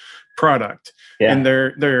whole product. Yeah. And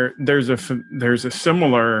there's a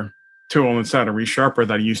similar tool inside of ReSharper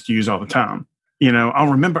that I used to use all the time. I'll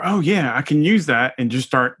remember, I can use that and just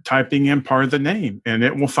start typing in part of the name, and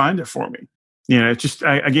it will find it for me. It's just,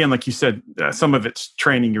 again, like you said, some of it's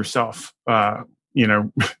training yourself,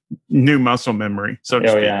 new muscle memory. So to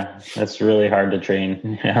speak. Yeah, that's really hard to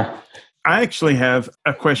train. Yeah. I actually have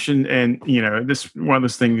a question, and this one of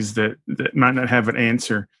those things that might not have an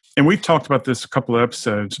answer. And we've talked about this a couple of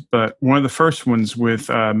episodes, but one of the first ones with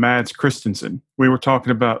Mads Christensen, we were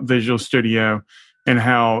talking about Visual Studio and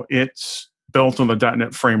how it's built on the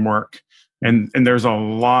 .NET framework, and there's a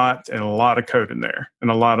lot of code in there,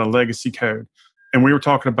 and a lot of legacy code. And we were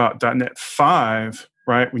talking about .NET 5,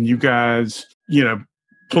 right? When you guys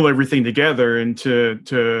pull everything together into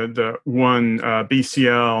the one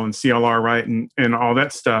BCL and CLR, right, and all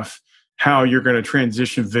that stuff, how you're going to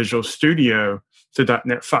transition Visual Studio to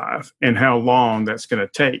 .NET 5 and how long that's going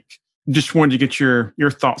to take. Just wanted to get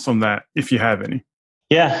your thoughts on that, if you have any.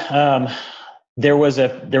 Yeah, there was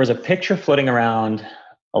a picture floating around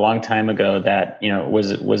a long time ago that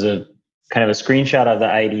was a kind of a screenshot of the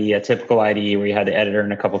IDE, a typical IDE where you had the editor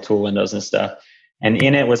and a couple tool windows and stuff, and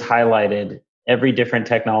in it was highlighted every different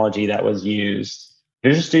technology that was used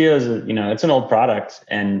Visual Studio is, it's an old product,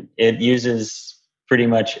 and it uses pretty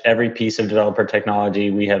much every piece of developer technology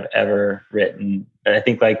we have ever written. I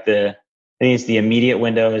think it's the immediate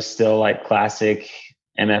window is still like classic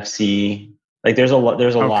MFC. Like there's a lot there.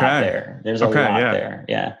 There's a lot there.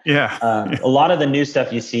 Yeah. Yeah. A lot of the new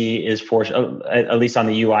stuff you see is for, at least on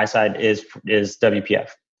the UI side, is WPF.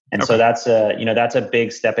 And so that's a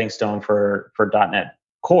big stepping stone for .NET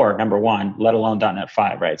Core, number one, let alone .NET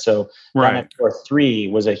 5, right? So .NET Core 3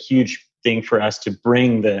 was a huge thing for us to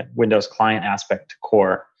bring the Windows client aspect to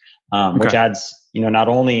Core, which adds, not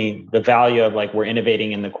only the value of like we're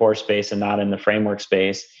innovating in the core space and not in the framework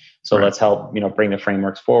space. So let's help, bring the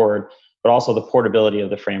frameworks forward, but also the portability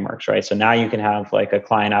of the frameworks, right? So now you can have like a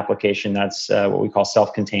client application that's what we call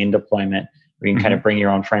self-contained deployment, where you can kind of bring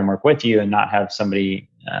your own framework with you and not have somebody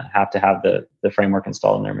have to have the framework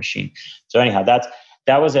installed in their machine. So anyhow, that's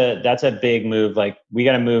a big move. Like we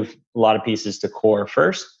got to move a lot of pieces to Core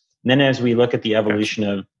first. And then as we look at the evolution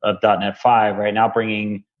of .NET 5, right now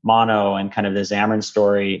bringing Mono and kind of the Xamarin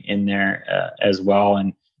Story in there as well,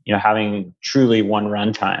 and having truly one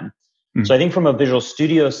runtime. So I think from a Visual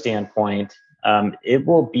Studio standpoint,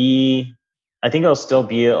 it'll still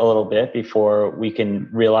be a little bit before we can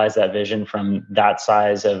realize that vision from that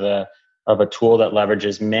size of a tool that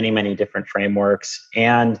leverages many, many different frameworks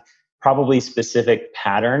and probably specific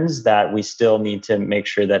patterns that we still need to make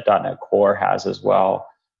sure that .NET Core has as well.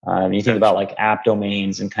 You think about like app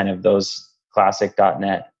domains and kind of those classic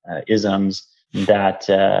 .NET isms that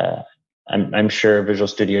I'm sure Visual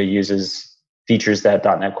Studio uses features that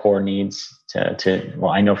 .NET Core needs to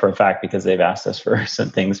well, I know for a fact because they've asked us for some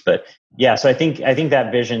things, but yeah, so I think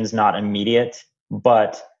that vision's not immediate,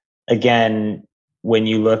 but again, when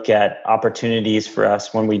you look at opportunities for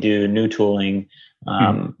us when we do new tooling,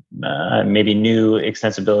 maybe new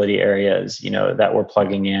extensibility areas, that we're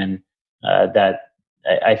plugging in, that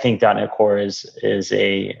I think .NET Core is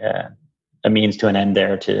a means to an end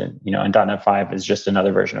there to, and .NET 5 is just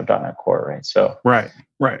another version of .NET Core, right? So right.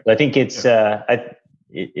 I think it's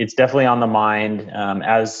it's definitely on the mind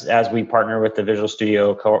as we partner with the Visual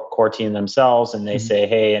Studio core team themselves, and they say,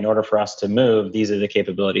 hey, in order for us to move, these are the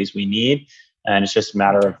capabilities we need, and it's just a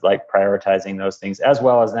matter of like prioritizing those things as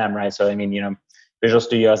well as them, right? So I mean, Visual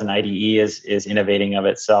Studio as an IDE is innovating of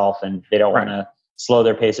itself, and they don't want to slow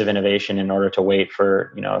their pace of innovation in order to wait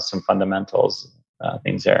for some fundamentals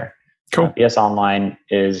things there. Cool. VS Online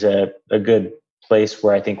is a good place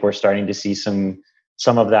where I think we're starting to see some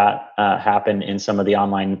of that happen in some of the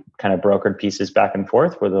online kind of brokered pieces back and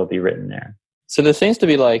forth where they'll be written there. So there seems to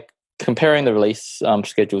be like comparing the release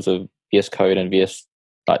schedules of VS Code and VS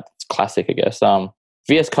Classic, I guess.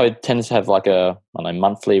 VS Code tends to have like a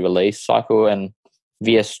monthly release cycle, and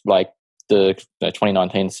VS the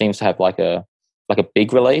 2019 seems to have like a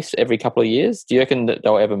big release every couple of years. Do you reckon that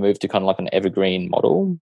they'll ever move to kind of like an evergreen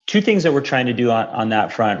model? Two things that we're trying to do on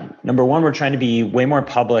that front. Number one, we're trying to be way more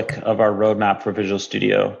public of our roadmap for Visual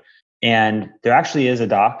Studio. And there actually is a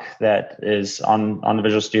doc that is on the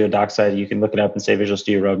Visual Studio doc side. You can look it up and say Visual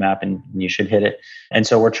Studio roadmap, and you should hit it. And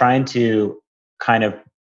so we're trying to kind of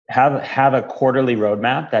have a quarterly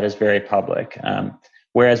roadmap that is very public.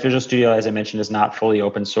 Whereas Visual Studio, as I mentioned, is not fully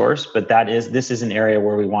open source, but this is an area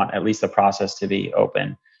where we want at least the process to be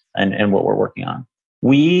open and what we're working on.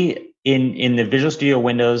 We in the Visual Studio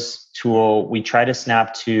Windows tool, we try to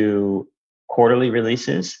snap to quarterly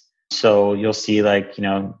releases. So you'll see I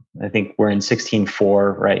think we're in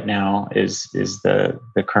 16.4 right now is the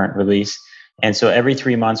current release. And so every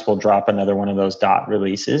 3 months we'll drop another one of those dot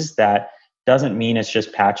releases. That doesn't mean it's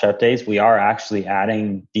just patch updates. We are actually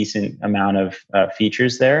adding decent amount of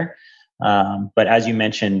features there. But as you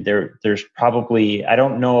mentioned, there's probably, I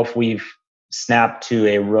don't know if we've snapped to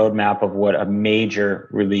a roadmap of what a major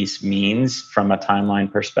release means from a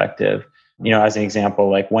timeline perspective. As an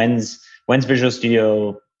example, like when's Visual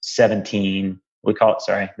Studio 17? We call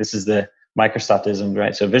it, this is the Microsoftism,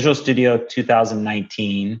 right? So Visual Studio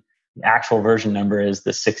 2019, the actual version number is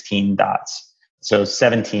the 16 dots. So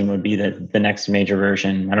 17 would be the next major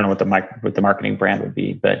version. I don't know what the marketing brand would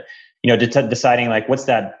be, but deciding like what's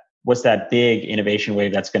that big innovation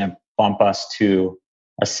wave that's going to bump us to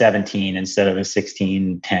a 17 instead of a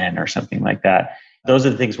 1610 or something like that. Those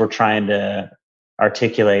are the things we're trying to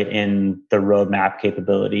articulate in the roadmap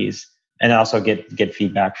capabilities, and also get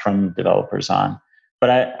feedback from developers on. But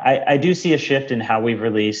I do see a shift in how we've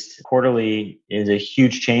released. Quarterly is a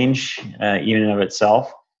huge change even in of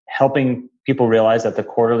itself, helping people realize that the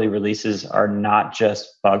quarterly releases are not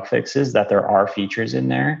just bug fixes, that there are features in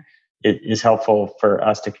there. It is helpful for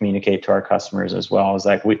us to communicate to our customers as well. Is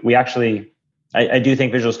like we actually I do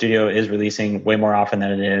think Visual Studio is releasing way more often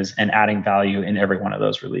than it is and adding value in every one of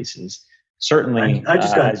those releases. Certainly,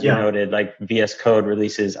 as you noted, like VS Code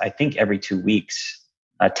releases, I think every 2 weeks,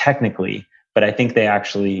 technically, but I think they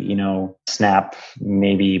actually, snap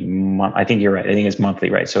maybe, I think you're right. I think it's monthly,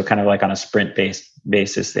 right? So kind of like on a sprint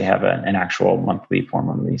basis, they have an actual monthly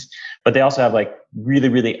formal release, but they also have like really,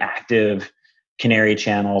 really active canary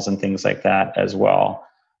channels and things like that as well.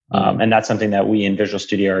 And that's something that we in Visual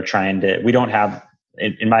Studio are trying to, we don't have,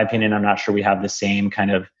 in my opinion, I'm not sure we have the same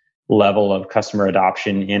kind of level of customer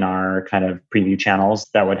adoption in our kind of preview channels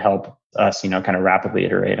that would help us, kind of rapidly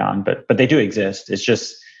iterate on, but they do exist. It's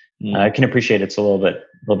just, I can appreciate it's a little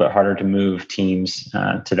bit harder to move teams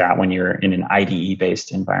to that when you're in an IDE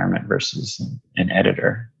based environment versus an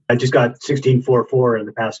editor. I just got 16.4.4 in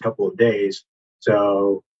the past couple of days.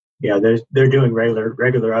 So yeah, they're doing regular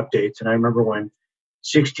updates. And I remember when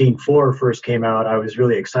 16.4 first came out, I was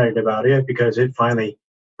really excited about it because it finally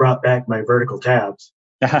brought back my vertical tabs.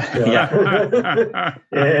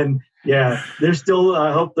 And yeah, there's still,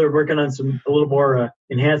 I hope they're working on a little more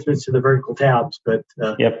enhancements to the vertical tabs, but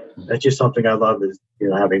that's just something I love is,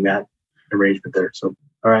 having that arrangement there. So,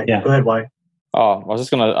 all right, go ahead, Why? Oh, I was just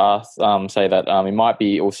going to say that it might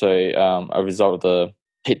be also a result of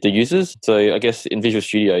the users. So I guess in Visual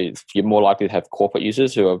Studio, you're more likely to have corporate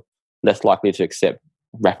users who are less likely to accept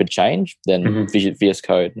rapid change than VS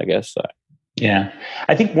Code, I guess. So. Yeah,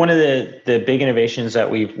 I think one of the big innovations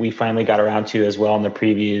that we finally got around to as well in the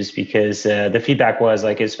previews, because the feedback was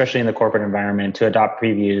like, especially in the corporate environment, to adopt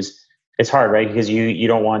previews, it's hard, right? Because you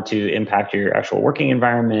don't want to impact your actual working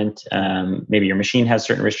environment. Maybe your machine has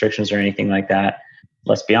certain restrictions or anything like that.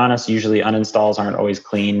 Let's be honest, usually uninstalls aren't always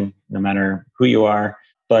clean, no matter who you are.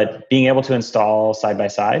 But being able to install side by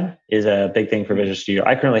side is a big thing for Visual Studio.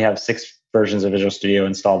 I currently have 6 versions of Visual Studio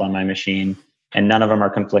installed on my machine, and none of them are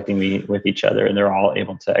conflicting with each other, and they're all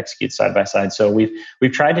able to execute side by side. So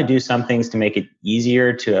we've tried to do some things to make it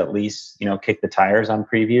easier to at least kick the tires on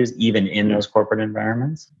previews, even in those corporate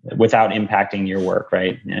environments, without impacting your work,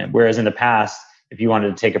 right? Whereas in the past, if you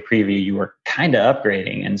wanted to take a preview, you were kind of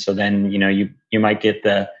upgrading, and so then you might get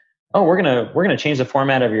we're gonna change the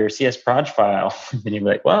format of your CS.proj file, and you'd be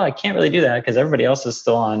like, well, I can't really do that because everybody else is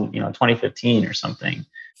still on 2015 or something.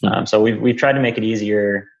 So we've tried to make it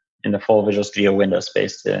easier in the full Visual Studio window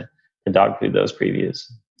space to dog food those previews.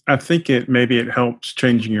 I think maybe it helps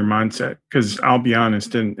changing your mindset, because I'll be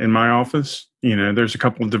honest, in my office, there's a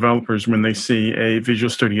couple of developers, when they see a Visual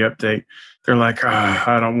Studio update, they're like,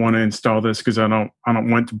 I don't want to install this because I don't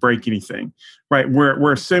want to break anything, right?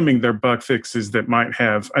 We're assuming they're bug fixes that might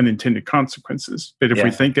have unintended consequences. But if we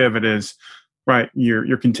think of it as, right,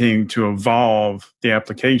 you're continuing to evolve the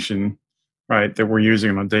application, right, that we're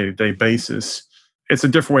using on a day-to-day basis, it's a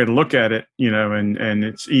different way to look at it, and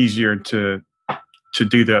it's easier to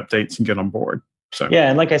do the updates and get on board. So yeah,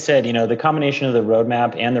 and like I said, the combination of the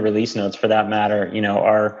roadmap and the release notes, for that matter,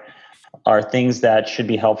 are things that should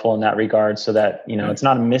be helpful in that regard, so that it's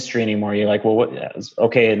not a mystery anymore. You're like, well, an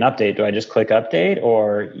update? Do I just click update,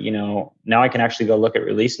 or now I can actually go look at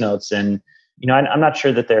release notes? And I'm not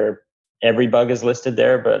sure that every bug is listed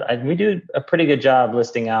there, but we do a pretty good job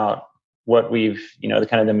listing out what we've the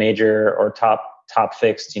kind of the major or top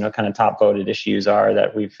fixed, kind of top voted issues are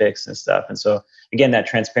that we've fixed and stuff. And so again, that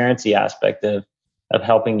transparency aspect of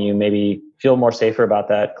helping you maybe feel more safer about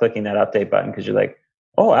that, clicking that update button, because you're like,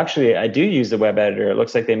 oh, actually, I do use the web editor. It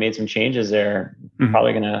looks like they made some changes there.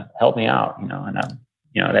 Probably going to help me out, and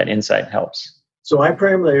that insight helps. So I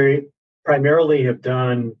primarily have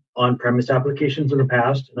done on-premise applications in the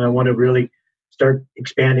past, and I want to really start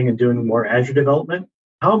expanding and doing more Azure development.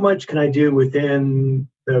 How much can I do within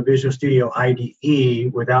the Visual Studio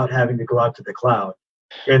IDE without having to go out to the cloud?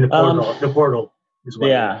 And the portal is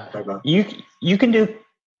what I'm talking about. You can do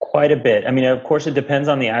quite a bit. I mean, of course, it depends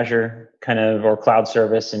on the Azure kind of or cloud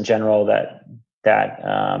service in general that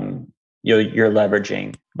you're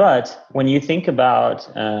leveraging. But when you think about,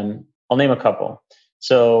 I'll name a couple.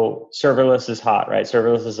 So serverless is hot, right?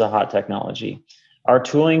 Serverless is a hot technology. Our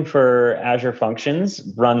tooling for Azure Functions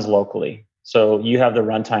runs locally. So you have the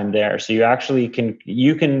runtime there. So you actually can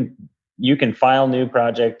file new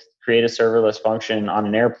project, create a serverless function on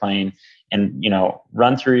an airplane, and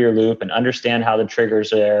run through your loop and understand how the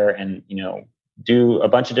triggers are there, and do a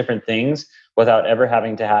bunch of different things without ever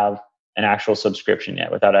having to have an actual subscription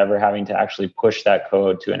yet, without ever having to actually push that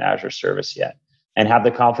code to an Azure service yet, and have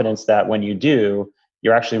the confidence that when you do,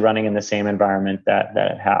 you're actually running in the same environment that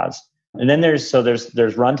it has. And then there's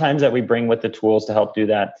runtimes that we bring with the tools to help do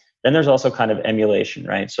that. Then there's also kind of emulation,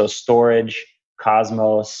 right? So storage,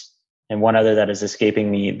 Cosmos, and one other that is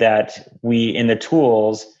escaping me, that we, in the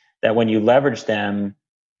tools, that when you leverage them,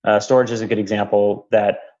 storage is a good example,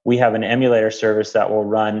 that we have an emulator service that will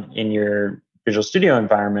run in your Visual Studio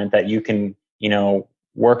environment that you can,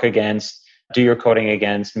 work against, do your coding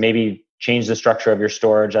against, maybe change the structure of your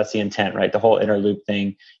storage. That's the intent, right? The whole inner loop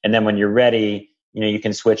thing. And then when you're ready, you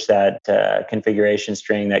can switch that configuration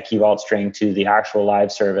string, that key vault string, to the actual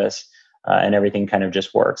live service, and everything kind of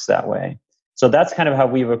just works that way. So that's kind of how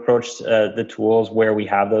we've approached the tools where we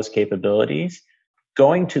have those capabilities.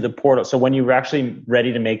 Going to the portal, so when you're actually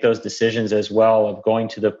ready to make those decisions as well of going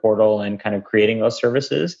to the portal and kind of creating those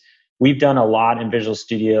services, we've done a lot in Visual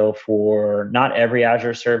Studio for not every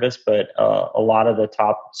Azure service, but a lot of the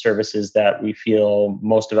top services that we feel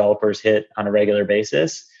most developers hit on a regular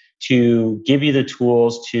basis, to give you the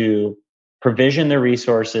tools to provision the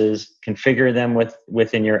resources, configure them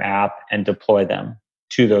within your app, and deploy them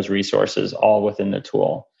to those resources, all within the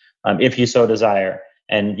tool, if you so desire.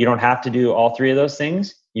 And you don't have to do all three of those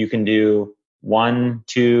things. You can do 1,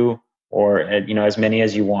 2, or as many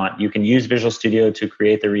as you want. You can use Visual Studio to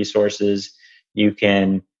create the resources. You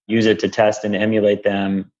can use it to test and emulate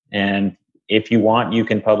them. And if you want, you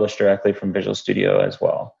can publish directly from Visual Studio as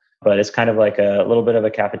well. But it's kind of like a little bit of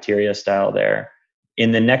a cafeteria style there.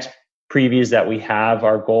 In the next previews that we have,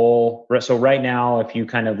 our goal, so right now, if you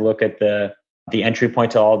kind of look at the entry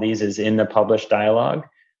point to all these is in the published dialog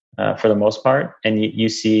for the most part. And you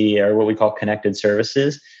see, or what we call connected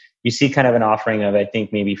services, you see kind of an offering of, I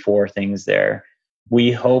think, maybe 4 things there.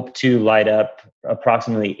 We hope to light up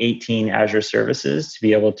approximately 18 Azure services to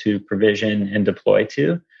be able to provision and deploy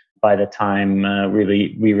to by the time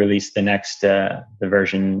we release the next the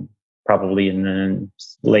version, probably in the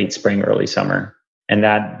late spring, early summer. And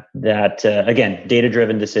that again,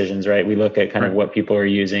 data-driven decisions, right? We look at kind of what people are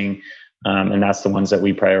using, and that's the ones that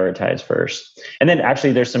we prioritize first. And then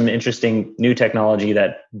actually there's some interesting new technology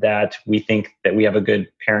that we think that we have a good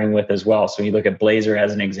pairing with as well. So you look at Blazor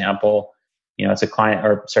as an example, it's a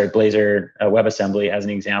Blazor WebAssembly as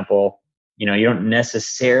an example. You don't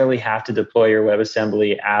necessarily have to deploy your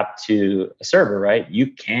WebAssembly app to a server, right? You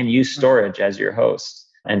can use storage as your host.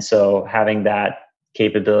 And so having that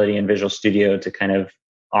capability in Visual Studio to kind of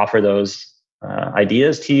offer those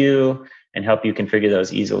ideas to you and help you configure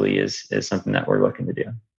those easily is something that we're looking to do.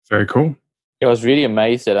 Very cool. I was really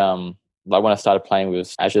amazed at like when I started playing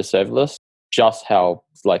with Azure Serverless, just how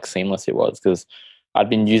seamless it was, because I'd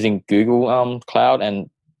been using Google Cloud, and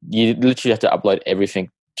you literally have to upload everything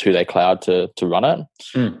to their cloud to run it.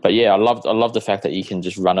 But yeah, I love the fact that you can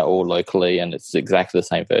just run it all locally, and it's exactly the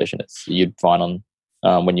same version you'd find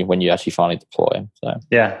on when you actually finally deploy. So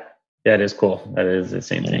yeah, it is cool. That is the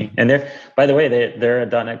same thing. And by the way, they're a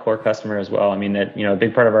 .NET Core customer as well. I mean, that a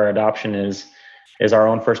big part of our adoption is our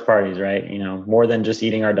own first parties, right? More than just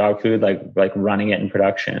eating our dog food, like running it in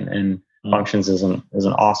production. And Functions is an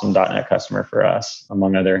awesome .NET customer for us,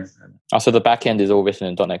 among other. So the backend is all written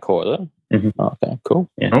in .NET Core, is it? Mm-hmm. Oh, okay, cool.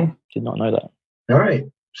 Yeah. Oh. Did not know that. All right.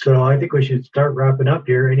 So I think we should start wrapping up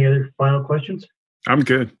here. Any other final questions? I'm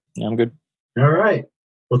good. Yeah, I'm good. All right.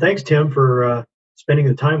 Well, thanks, Tim, for spending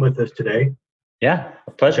the time with us today. Yeah,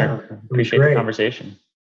 a pleasure. Appreciate the conversation.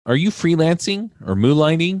 Are you freelancing or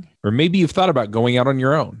moonlighting? Or maybe you've thought about going out on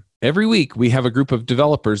your own? Every week, we have a group of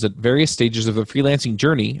developers at various stages of the freelancing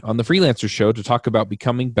journey on the Freelancer Show to talk about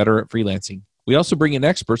becoming better at freelancing. We also bring in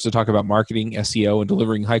experts to talk about marketing, SEO, and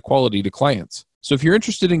delivering high quality to clients. So if you're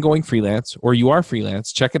interested in going freelance or you are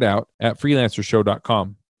freelance, check it out at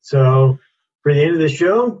freelancershow.com. So for the end of the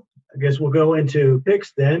show, I guess we'll go into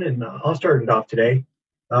picks then, and I'll start it off today.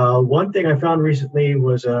 One thing I found recently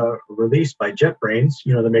was a release by JetBrains,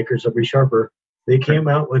 the makers of ReSharper. They came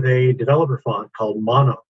out with a developer font called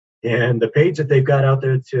Mono. And the page that they've got out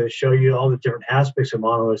there to show you all the different aspects of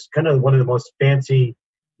Mono is kind of one of the most fancy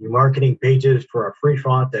marketing pages for a free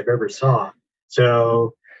font I've ever saw.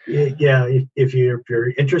 So, yeah, if you're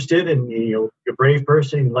interested and you're a brave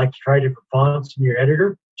person and like to try different fonts in your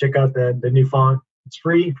editor, check out the new font. It's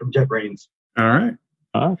free from JetBrains. All right.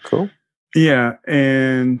 Oh, cool. Yeah,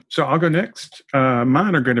 and so I'll go next.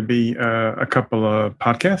 Mine are going to be a couple of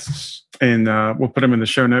podcasts, and we'll put them in the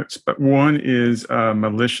show notes. But one is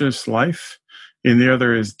Malicious Life, and the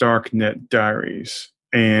other is Darknet Diaries.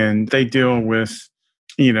 And they deal with,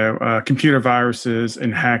 computer viruses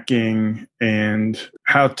and hacking and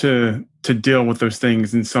how to deal with those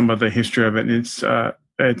things and some of the history of it. And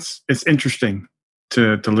it's interesting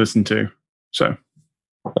to listen to. So,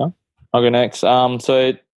 okay. I'll go next.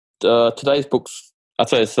 Today's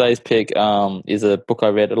pick is a book I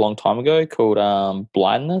read a long time ago called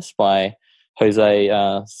Blindness by Jose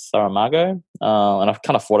Saramago. And I've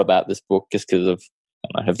kind of thought about this book just because of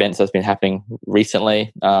events that's been happening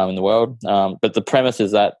recently in the world. But the premise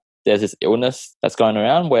is that there's this illness that's going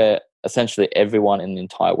around where essentially everyone in the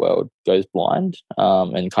entire world goes blind,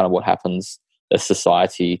 and kind of what happens as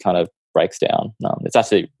society kind of breaks down. It's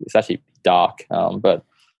actually dark, but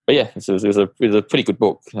yeah, it was a pretty good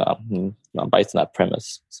book based on that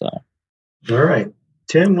premise. So, all right,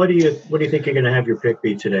 Tim, what do you think you're going to have your pick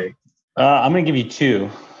be today? I'm going to give you two.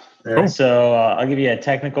 Right. So I'll give you a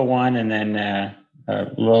technical one, and then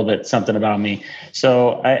a little bit something about me.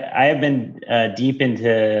 So I have been deep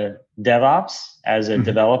into DevOps as a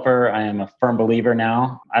developer. I am a firm believer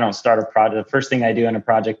now. I don't start a project. The first thing I do in a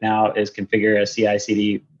project now is configure a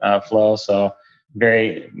CI/CD flow. So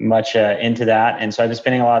very much into that. And so I've been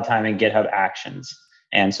spending a lot of time in GitHub Actions.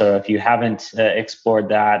 And so if you haven't explored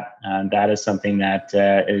that, that is something that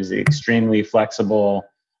is extremely flexible,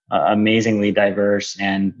 amazingly diverse,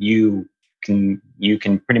 and you can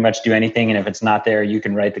pretty much do anything. And if it's not there, you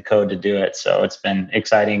can write the code to do it. So it's been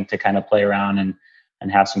exciting to kind of play around and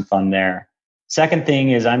have some fun there. Second thing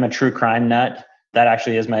is I'm a true crime nut. That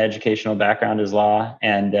actually is my educational background is law.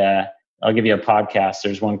 And I'll give you a podcast.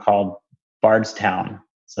 There's one called Bardstown.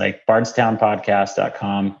 It's like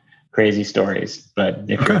bardstownpodcast.com. Crazy stories. But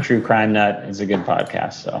if you're a true crime nut, it's a good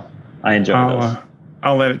podcast. So I enjoy those.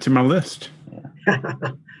 I'll add it to my list. Yeah.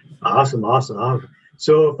 Awesome.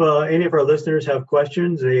 So if any of our listeners have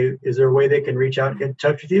questions, is there a way they can reach out and get in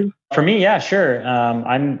touch with you? For me, yeah, sure.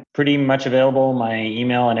 I'm pretty much available. My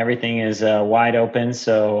email and everything is wide open.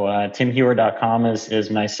 So timhewer.com is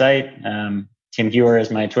my site. Tim Hewer is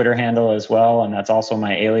my Twitter handle as well. And that's also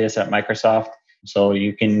my alias at Microsoft. So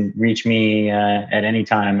you can reach me at any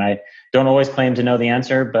time. I don't always claim to know the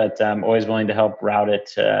answer, but I'm always willing to help route it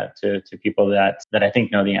to people that I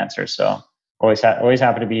think know the answer. So always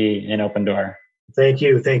happy to be an open door. Thank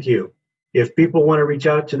you. If people want to reach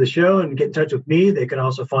out to the show and get in touch with me, they can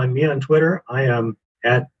also find me on Twitter. I am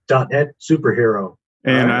at .NET Superhero.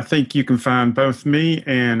 And right. I think you can find both me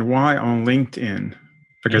and Y on LinkedIn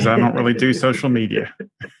because I don't really do social media.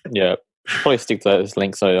 Yeah. Probably stick to those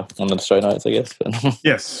links on the show notes, I guess.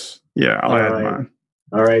 Yes. Yeah, I'll add mine.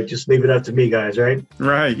 All right. Just leave it up to me, guys, right?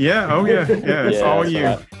 Right. Yeah. Oh, yeah. Yeah. It's all you.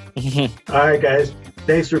 Right. All right, guys.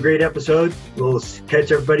 Thanks for a great episode. We'll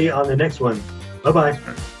catch everybody on the next one. Bye-bye.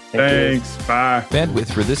 Thanks. Bye.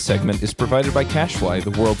 Bandwidth for this segment is provided by CacheFly, the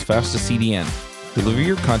world's fastest CDN. Deliver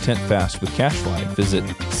your content fast with CacheFly. Visit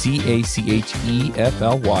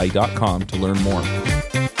CACHEFLY.com to learn more.